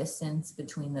versus the distance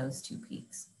between those 2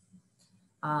 peaks.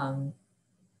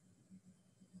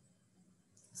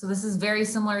 So this is very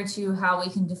similar to how we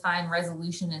can define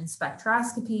resolution in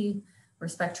spectroscopy. For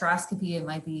spectroscopy, it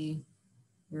might be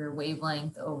your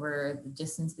wavelength over the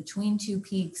distance between 2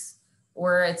 peaks,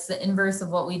 or it's the inverse of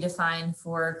what we define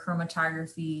for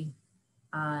chromatography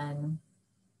on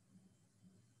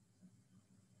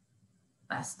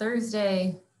last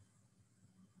Thursday,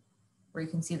 where you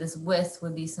can see this width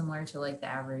would be similar to like the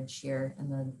average here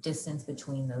and the distance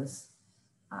between those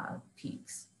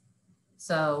peaks.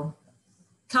 So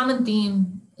common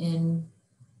theme in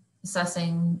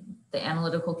assessing the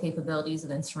analytical capabilities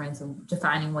of instruments and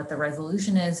defining what the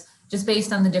resolution is, just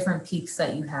based on the different peaks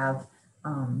that you have.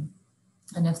 And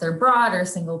if they're broad or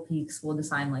single peaks, we'll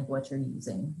define like what you're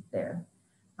using there.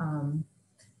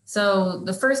 So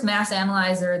the first mass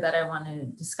analyzer that I want to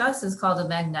discuss is called a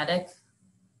magnetic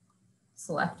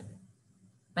selector,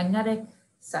 magnetic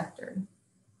sector.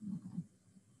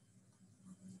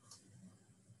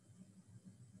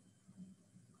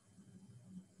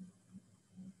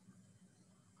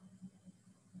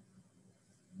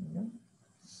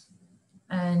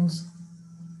 And this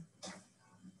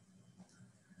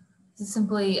is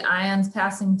simply ions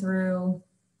passing through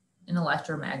an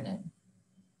electromagnet.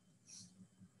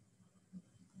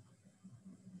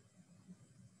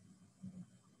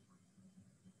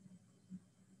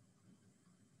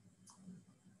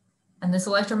 And this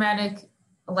electromagnet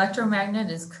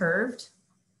is curved.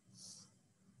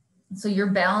 So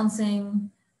you're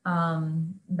balancing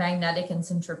magnetic and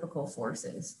centrifugal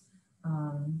forces.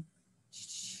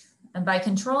 And by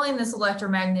controlling this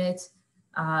electromagnet,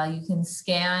 you can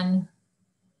scan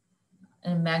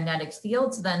a magnetic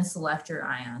field to then select your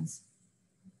ions.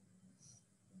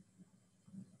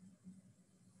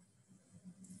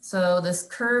 So this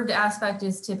curved aspect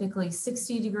is typically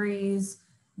 60 degrees,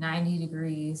 90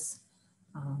 degrees,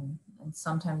 and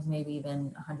sometimes maybe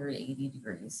even 180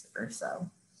 degrees or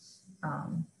so.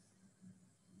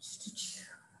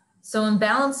 So in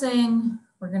balancing,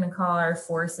 we're going to call our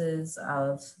forces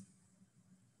of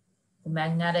the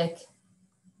magnetic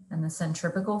and the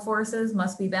centrifugal forces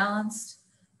must be balanced.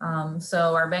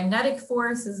 So our magnetic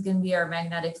force is going to be our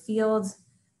magnetic field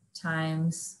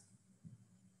times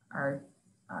our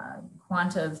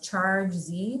quanta of charge,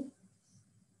 Z,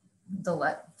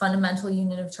 the fundamental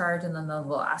unit of charge, and then the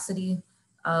velocity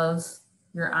of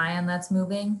your ion that's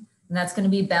moving. And that's going to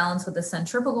be balanced with the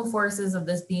centrifugal forces of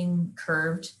this being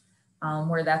curved,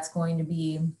 where that's going to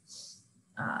be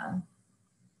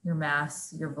your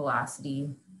mass, your velocity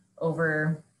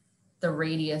over the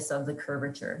radius of the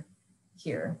curvature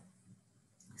here.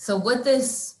 So what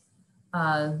this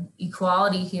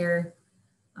equality here,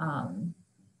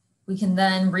 we can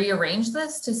then rearrange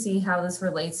this to see how this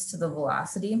relates to the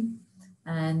velocity.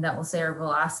 And that will say our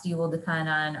velocity will depend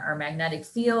on our magnetic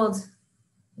field,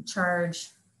 the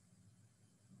charge.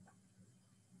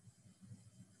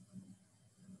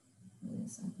 Wait a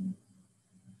second.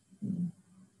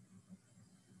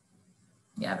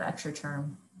 You have extra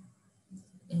term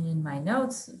in my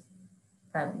notes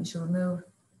that we should remove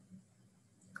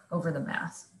over the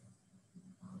mass.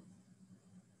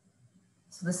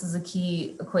 So this is a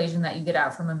key equation that you get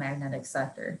out from a magnetic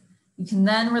sector. You can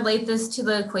then relate this to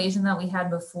the equation that we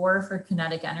had before for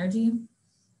kinetic energy.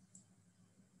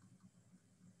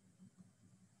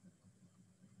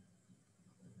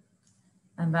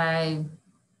 And by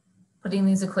putting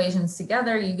these equations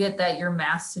together, you get that your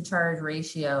mass to charge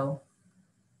ratio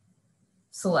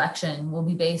selection will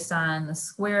be based on the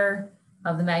square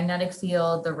of the magnetic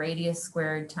field, the radius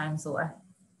squared times the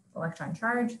electron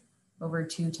charge over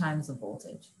 2 times the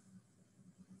voltage.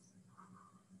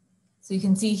 So you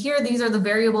can see here, these are the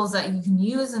variables that you can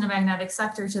use in a magnetic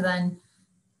sector to then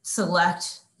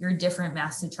select your different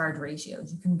mass to charge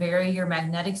ratios. You can vary your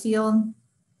magnetic field.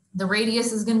 The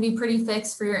radius is going to be pretty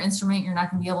fixed for your instrument. You're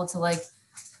not going to be able to like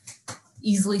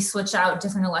easily switch out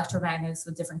different electromagnets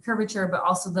with different curvature, but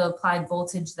also the applied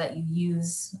voltage that you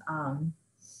use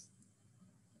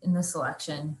in the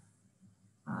selection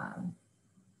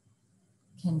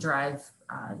can drive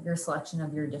your selection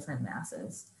of your different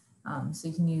masses. So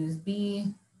you can use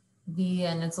B, V,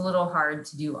 and it's a little hard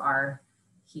to do R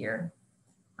here.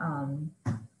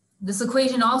 This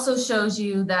equation also shows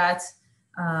you that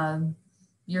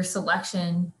your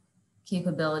selection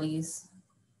capabilities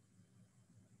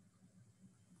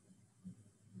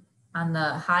on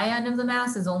the high end of the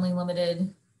mass is only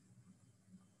limited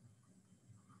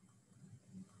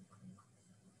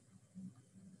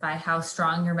by how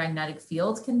strong your magnetic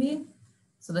field can be.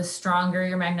 So the stronger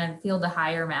your magnetic field, the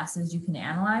higher masses you can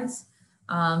analyze.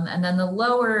 And then the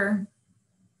lower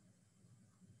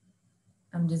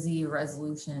M to Z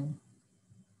resolution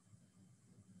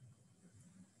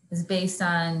is based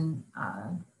on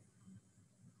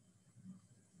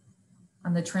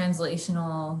the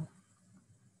translational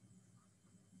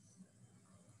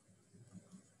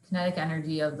kinetic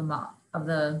energy of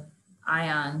the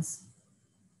ions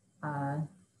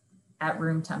at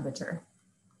room temperature,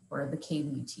 or the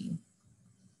kVt.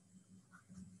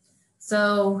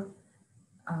 So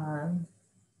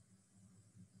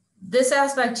this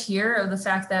aspect here of the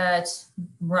fact that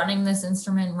running this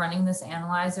instrument, running this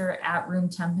analyzer at room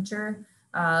temperature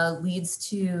leads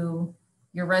to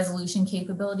your resolution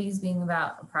capabilities being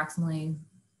about approximately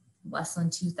less than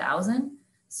 2000.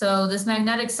 So this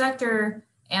magnetic sector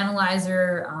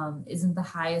analyzer isn't the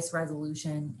highest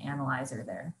resolution analyzer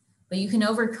there. But you can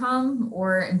overcome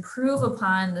or improve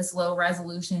upon this low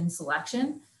resolution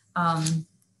selection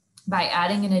by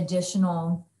adding an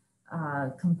additional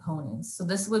components. So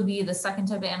this would be the second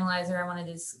type of analyzer I want to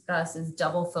discuss is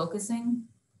double focusing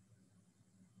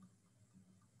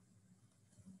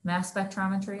mass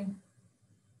spectrometry.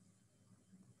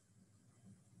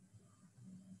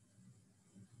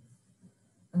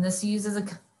 And this uses I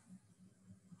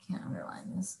can't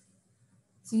underline this.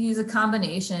 So you use a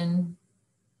combination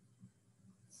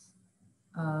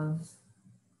of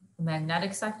the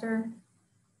magnetic sector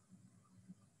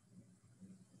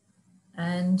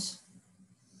and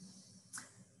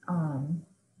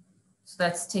so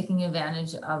that's taking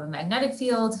advantage of a magnetic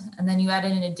field, and then you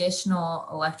added an additional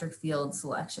electric field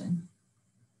selection.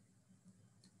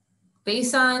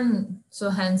 Based on, so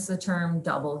hence the term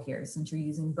double here, since you're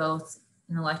using both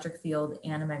an electric field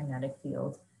and a magnetic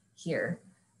field here.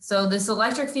 So this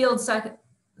electric field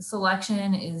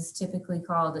selection is typically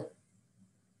called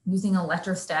using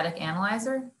electrostatic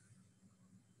analyzer.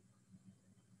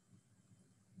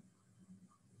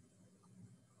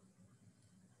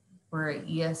 Or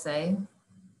ESA.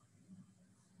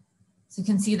 So you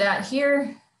can see that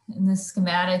here in this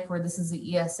schematic where this is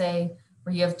the ESA,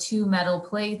 where you have 2 metal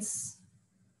plates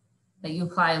that you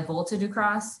apply a voltage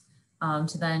across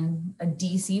to then a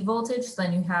DC voltage. So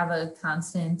then you have a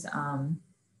constant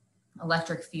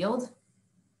electric field.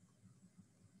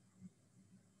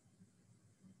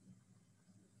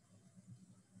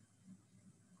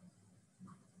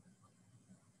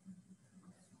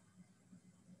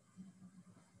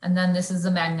 And then this is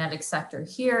the magnetic sector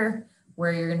here,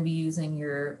 where you're going to be using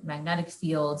your magnetic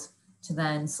field to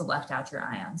then select out your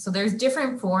ions. So there's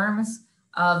different forms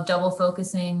of double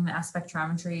focusing mass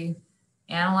spectrometry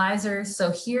analyzers.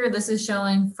 So here, this is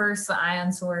showing first the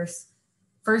ion source,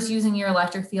 first using your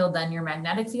electric field, then your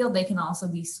magnetic field. They can also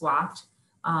be swapped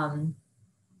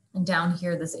And down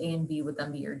here, this A and B would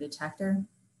then be your detector.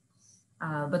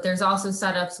 But there's also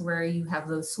setups where you have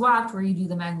those swapped, where you do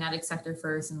the magnetic sector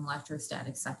first and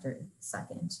electrostatic sector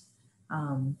second.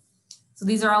 So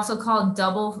these are also called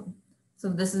double. So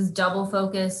this is double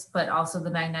focus, but also the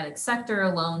magnetic sector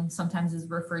alone sometimes is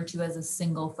referred to as a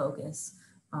single focus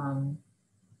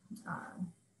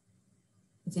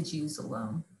if it's used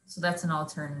alone. So that's an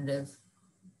alternative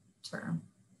term.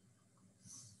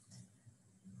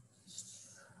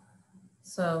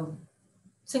 So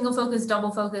single focus,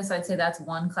 double focus, I'd say that's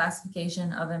one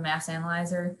classification of a mass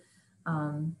analyzer.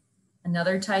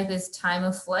 Another type is time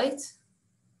of flight,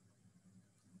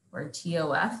 or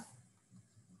TOF.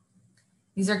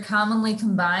 These are commonly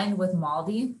combined with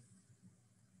MALDI.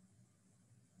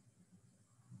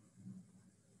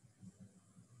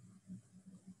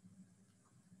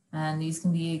 And these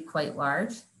can be quite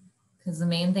large, because the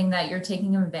main thing that you're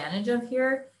taking advantage of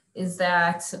here is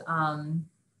that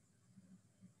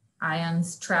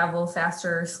ions travel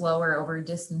faster or slower over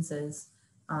distances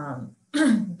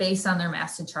based on their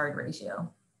mass to charge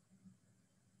ratio.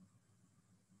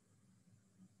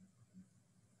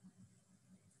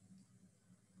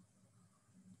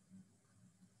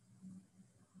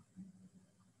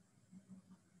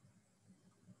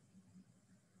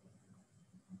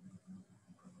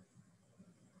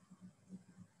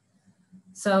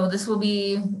 So this will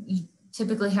be, you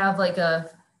typically have like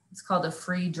it's called a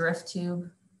free drift tube.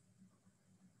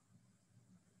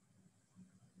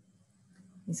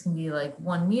 These can be like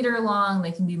 1 meter long.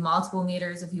 They can be multiple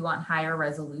meters if you want higher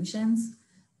resolutions.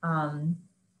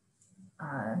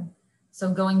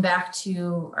 So going back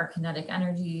to our kinetic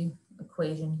energy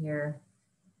equation here.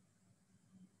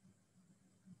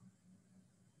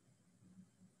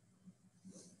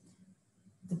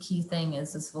 The key thing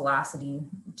is this velocity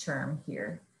term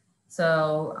here.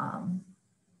 So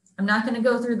I'm not going to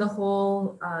go through the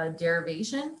whole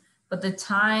derivation, but the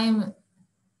time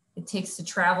it takes to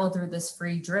travel through this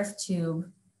free drift tube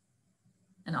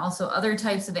and also other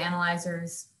types of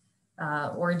analyzers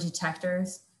or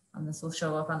detectors, this will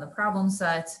show up on the problem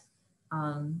set.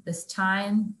 This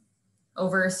time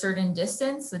over a certain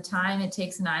distance, the time it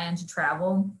takes an ion to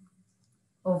travel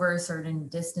over a certain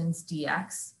distance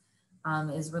dx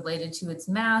is related to its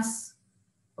mass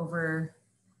over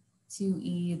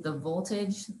 2e, the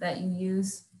voltage that you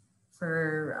use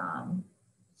for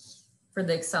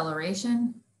the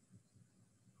acceleration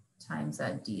times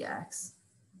that dx.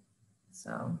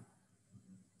 So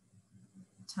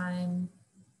time.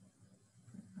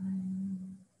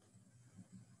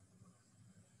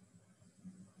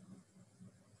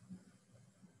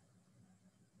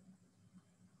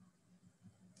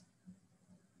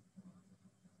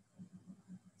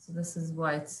 So this is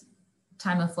what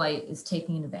time of flight is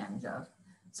taking advantage of.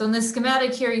 So in this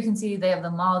schematic here, you can see they have the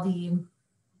MALDI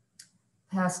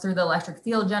pass through the electric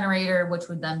field generator, which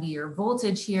would then be your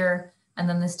voltage here. And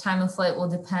then this time of flight will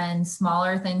depend,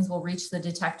 smaller things will reach the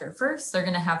detector first. They're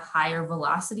gonna have higher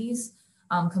velocities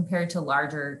compared to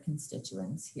larger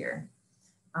constituents here.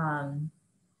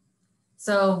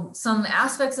 So some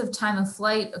aspects of time of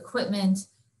flight equipment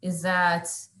is that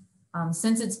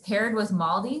since it's paired with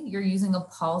MALDI, you're using a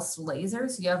pulsed laser.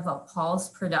 So you have a pulse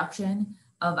production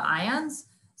of ions.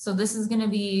 So this is gonna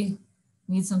need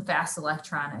some fast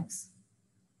electronics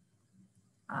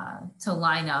to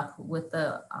line up with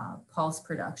the pulse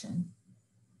production.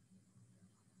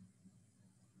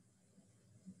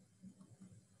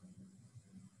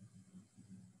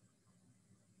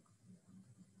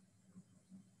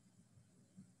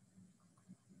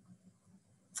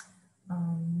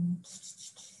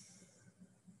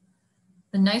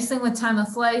 The nice thing with time of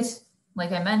flight,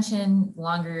 like I mentioned, the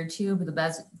longer your tube,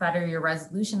 the better your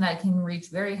resolution. That can reach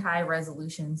very high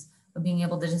resolutions of being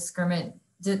able to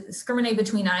discriminate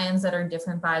between ions that are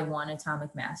different by 1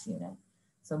 atomic mass unit.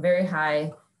 So very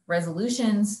high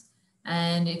resolutions,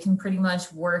 and it can pretty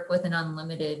much work with an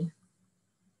unlimited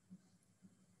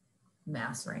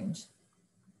mass range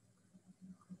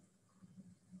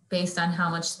based on how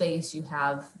much space you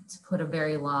have to put a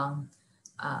very long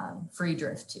free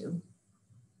drift tube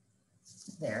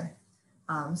there.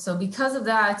 So because of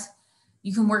that,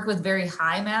 you can work with very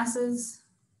high masses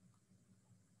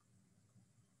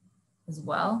as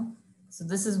well. So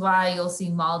this is why you'll see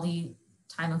MALDI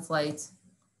time of flight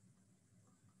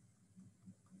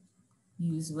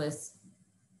used with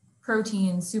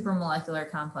proteins, supramolecular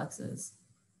complexes.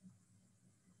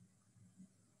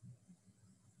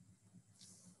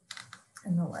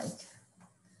 And the like.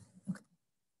 Okay.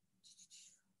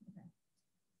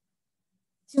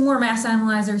 Two more mass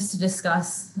analyzers to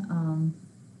discuss.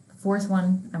 The fourth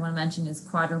one I want to mention is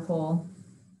quadrupole.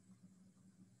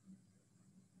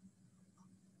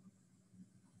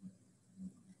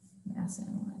 Mass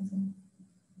analyzer.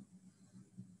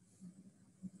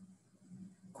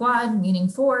 Quad, meaning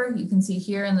 4. You can see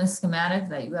here in the schematic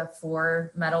that you have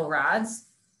 4 metal rods.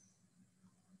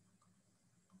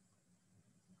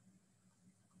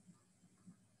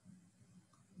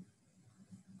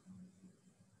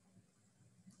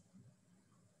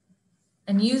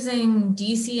 And using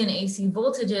DC and AC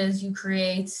voltages, you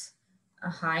create a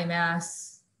high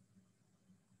mass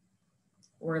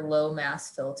or low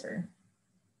mass filter.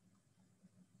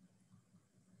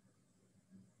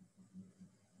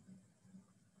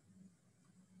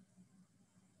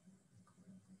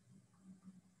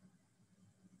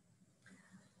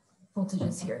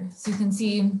 Voltages here. So you can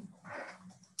see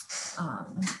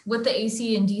with the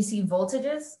AC and DC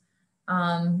voltages,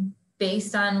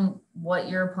 based on what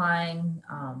you're applying,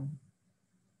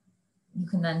 you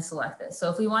can then select this.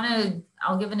 So if we want to,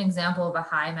 I'll give an example of a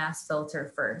high mass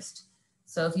filter first.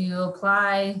 So if you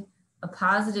apply a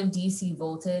positive DC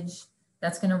voltage,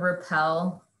 that's going to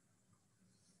repel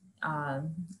at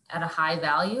a high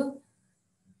value.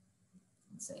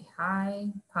 Let's say high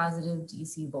positive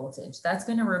DC voltage. That's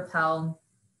going to repel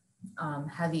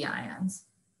heavy ions.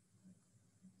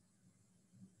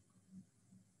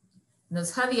 And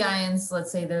those heavy ions,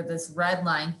 let's say they're this red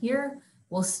line here,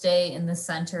 will stay in the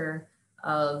center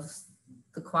of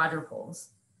the quadrupoles.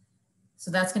 So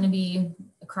that's going to be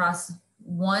across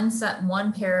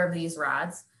one pair of these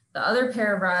rods. The other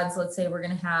pair of rods, let's say we're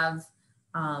going to have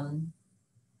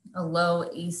a low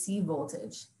AC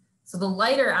voltage. So the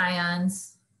lighter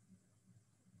ions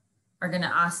are going to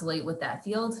oscillate with that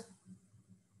field.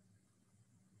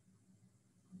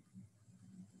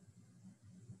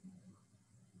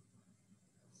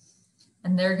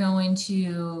 And they're going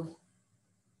to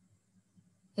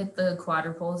hit the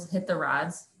quadrupoles, hit the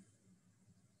rods,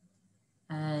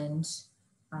 and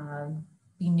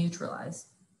be neutralized.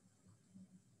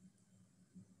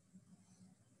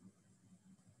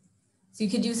 So you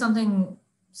could do something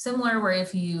similar where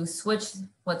if you switch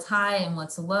what's high and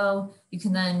what's low, you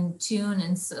can then tune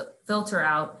and filter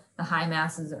out the high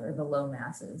masses or the low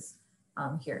masses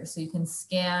here. So you can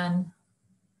scan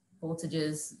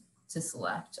voltages to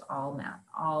select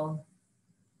all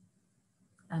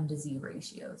M to Z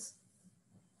ratios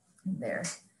there.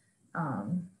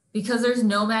 Because there's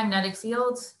no magnetic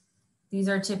field, these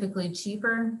are typically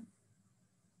cheaper.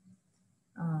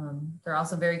 They're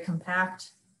also very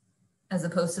compact as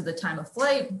opposed to the time of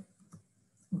flight,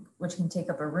 which can take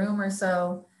up a room or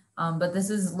so. But this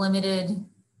is limited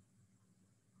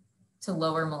to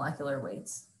lower molecular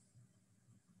weights,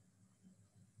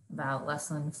 about less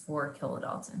than 4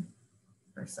 kilodalton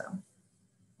or so.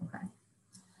 Okay.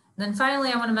 And then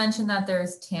finally, I want to mention that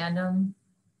there's tandem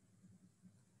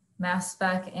mass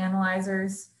spec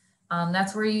analyzers.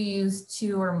 That's where you use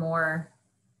 2 or more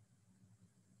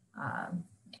analyzers.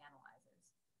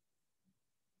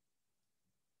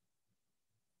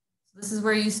 So this is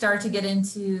where you start to get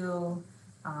into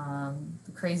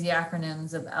the crazy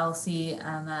acronyms of LC,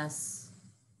 MS,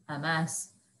 MS.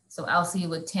 So LC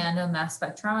with tandem mass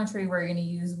spectrometry, where you're going to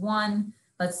use one.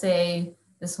 Let's say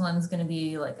this one's going to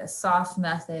be like a soft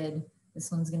method.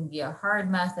 This one's going to be a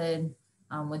hard method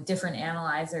with different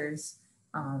analyzers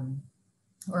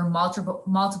or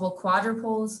multiple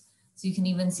quadrupoles. So you can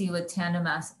even see with tandem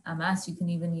MS, you can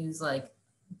even use like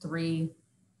 3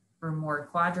 or more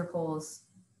quadrupoles,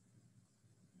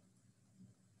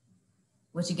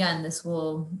 which again, this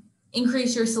will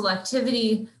increase your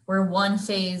selectivity, where one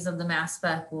phase of the mass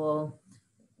spec will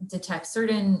detect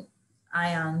certain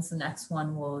ions, the next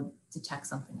one will detect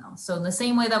something else. So in the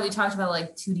same way that we talked about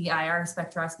like 2D IR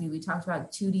spectroscopy, we talked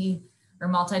about 2D or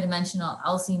multidimensional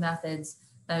LC methods.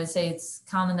 I would say it's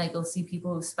common that you'll see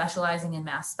people who specializing in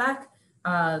mass spec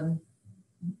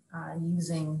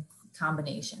using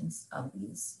combinations of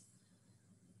these.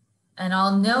 And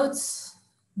I'll note,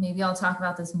 maybe I'll talk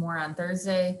about this more on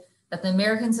Thursday, that the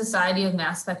American Society of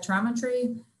Mass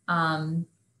Spectrometry,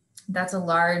 that's a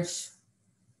large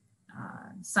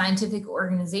scientific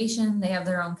organization. They have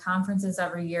their own conferences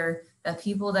every year, that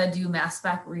people that do mass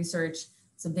spec research,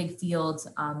 it's a big field.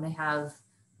 They have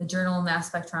the Journal of Mass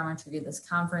Spectrometry. This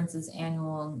conference is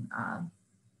annual,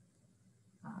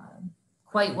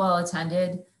 quite well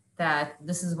attended, that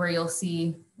this is where you'll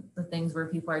see the things where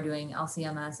people are doing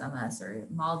LCMS, MS, or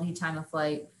MALDI, time of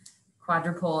flight,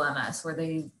 quadrupole MS, where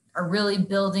they are really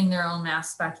building their own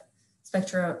mass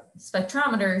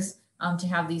spectrometers to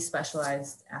have these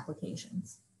specialized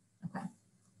applications. Okay.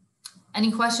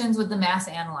 Any questions with the mass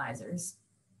analyzers?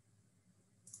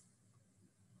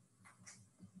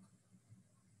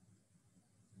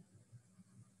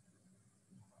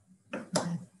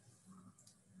 Okay.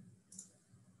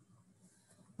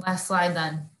 Last slide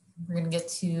then, we're going to get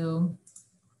to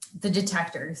the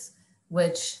detectors,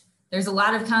 which there's a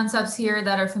lot of concepts here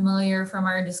that are familiar from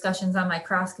our discussions on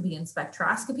microscopy and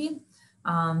spectroscopy,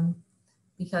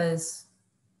 because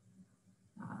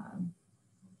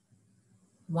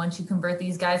once you convert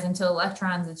these guys into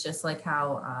electrons, it's just like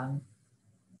how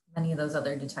many of those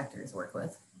other detectors work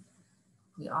with.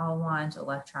 We all want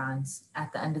electrons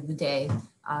at the end of the day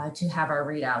to have our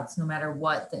readouts, no matter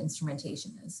what the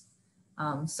instrumentation is.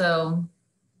 So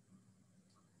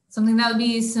something that would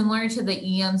be similar to the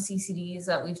EMCCDs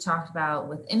that we've talked about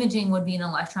with imaging would be an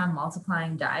electron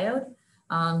multiplying diode.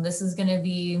 This is going to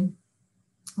be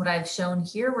what I've shown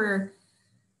here, where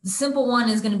the simple one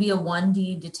is going to be a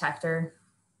 1D detector,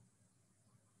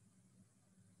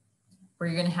 where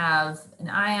you're going to have an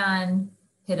ion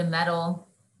hit a metal,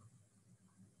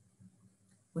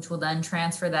 which will then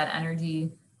transfer that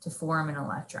energy to form an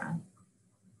electron.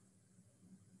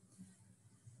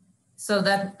 So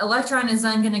that electron is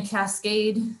then going to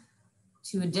cascade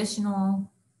to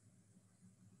additional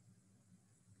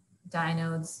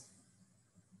dinodes.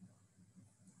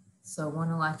 So one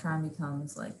electron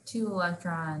becomes like 2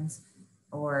 electrons,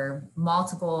 or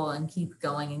multiple, and keep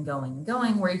going and going and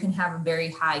going, where you can have a very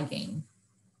high gain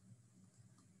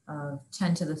of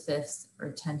 10 to the 5th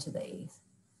or 10 to the 8th.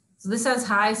 So this has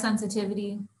high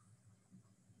sensitivity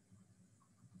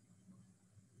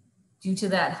due to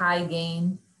that high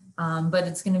gain, but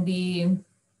it's going to be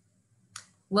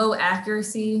low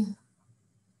accuracy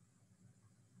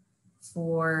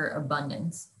for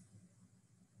abundance.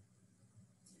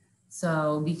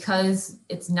 So because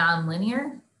it's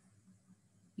nonlinear,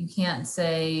 you can't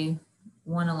say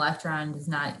 1 electron does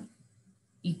not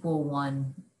equal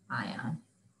 1 ion.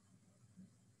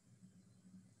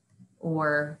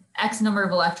 Or X number of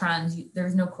electrons,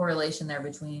 there's no correlation there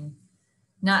between,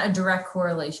 not a direct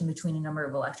correlation between a number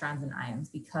of electrons and ions,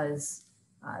 because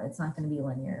it's not going to be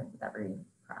linear with every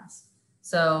cross.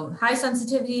 So high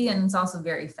sensitivity, and it's also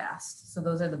very fast. So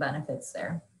those are the benefits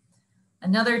there.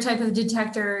 Another type of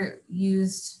detector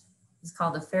used is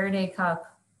called a Faraday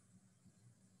cup.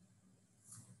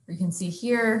 You can see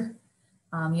here,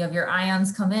 you have your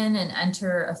ions come in and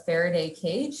enter a Faraday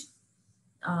cage.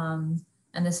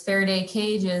 And this Faraday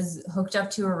cage is hooked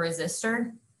up to a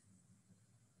resistor.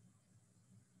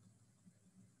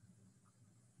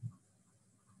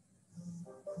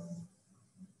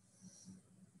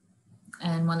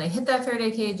 And when they hit that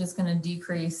Faraday cage, it's going to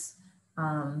decrease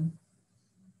the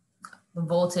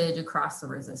voltage across the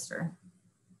resistor.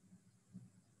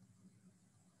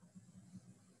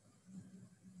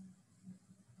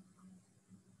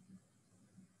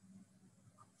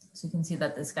 So you can see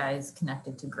that this guy is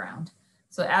connected to ground.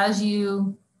 So as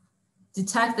you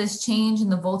detect this change in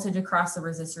the voltage across the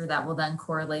resistor, that will then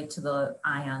correlate to the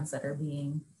ions that are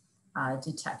being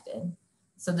detected.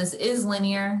 So this is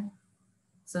linear,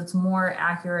 so it's more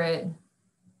accurate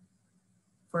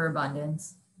for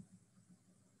abundance.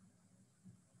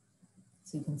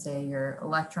 So you can say your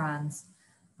electrons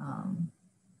can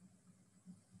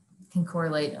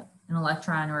correlate an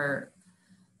electron, or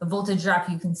the voltage drop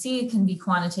you can see can be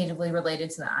quantitatively related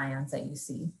to the ions that you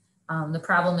see. The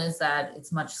problem is that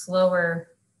it's much slower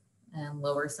and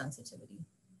lower sensitivity.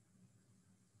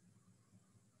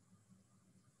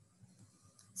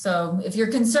 So if your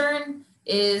concern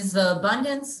is the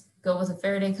abundance, go with a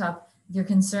Faraday cup. If your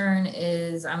concern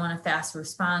is I want a fast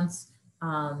response,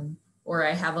 or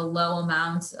I have a low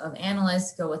amount of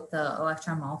analysts, go with the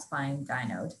electron multiplying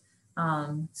dynode.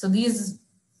 So these,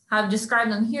 how I've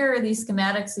described them here, these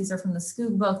schematics, these are from the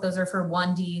Skoog book. Those are for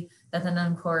 1D, that then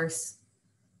of course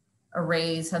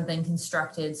arrays have been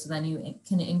constructed, so then you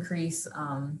can increase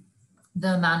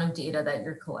the amount of data that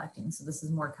you're collecting. So this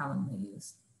is more commonly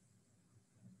used.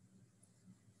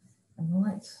 And the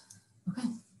lights. Okay.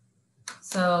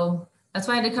 So that's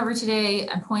what I had to cover today.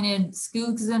 I pointed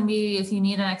Skoog is going to be, if you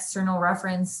need an external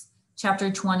reference,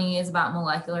 chapter 20 is about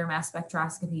molecular mass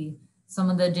spectroscopy. Some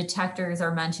of the detectors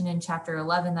are mentioned in chapter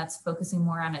 11. That's focusing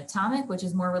more on atomic, which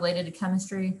is more related to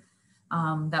chemistry,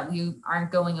 that we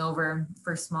aren't going over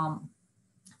for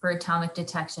atomic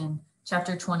detection.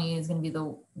 Chapter 20 is going to be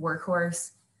the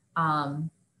workhorse. I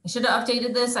should have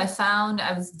updated this.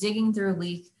 I was digging through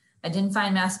Leak. I didn't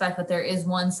find mass spec, but there is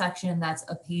one section that's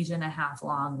a page and a half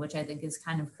long, which I think is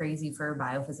kind of crazy for a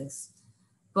biophysics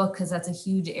book, because that's a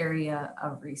huge area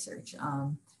of research.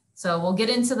 So we'll get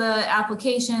into the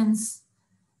applications.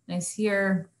 Nice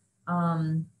here,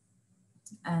 and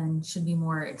should be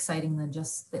more exciting than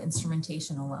just the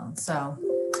instrumentation alone. So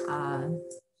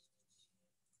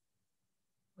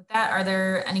with that, are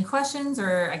there any questions,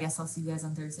 or I guess I'll see you guys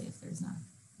on Thursday if there's none.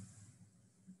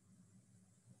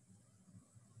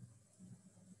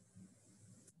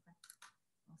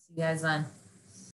 See you guys then.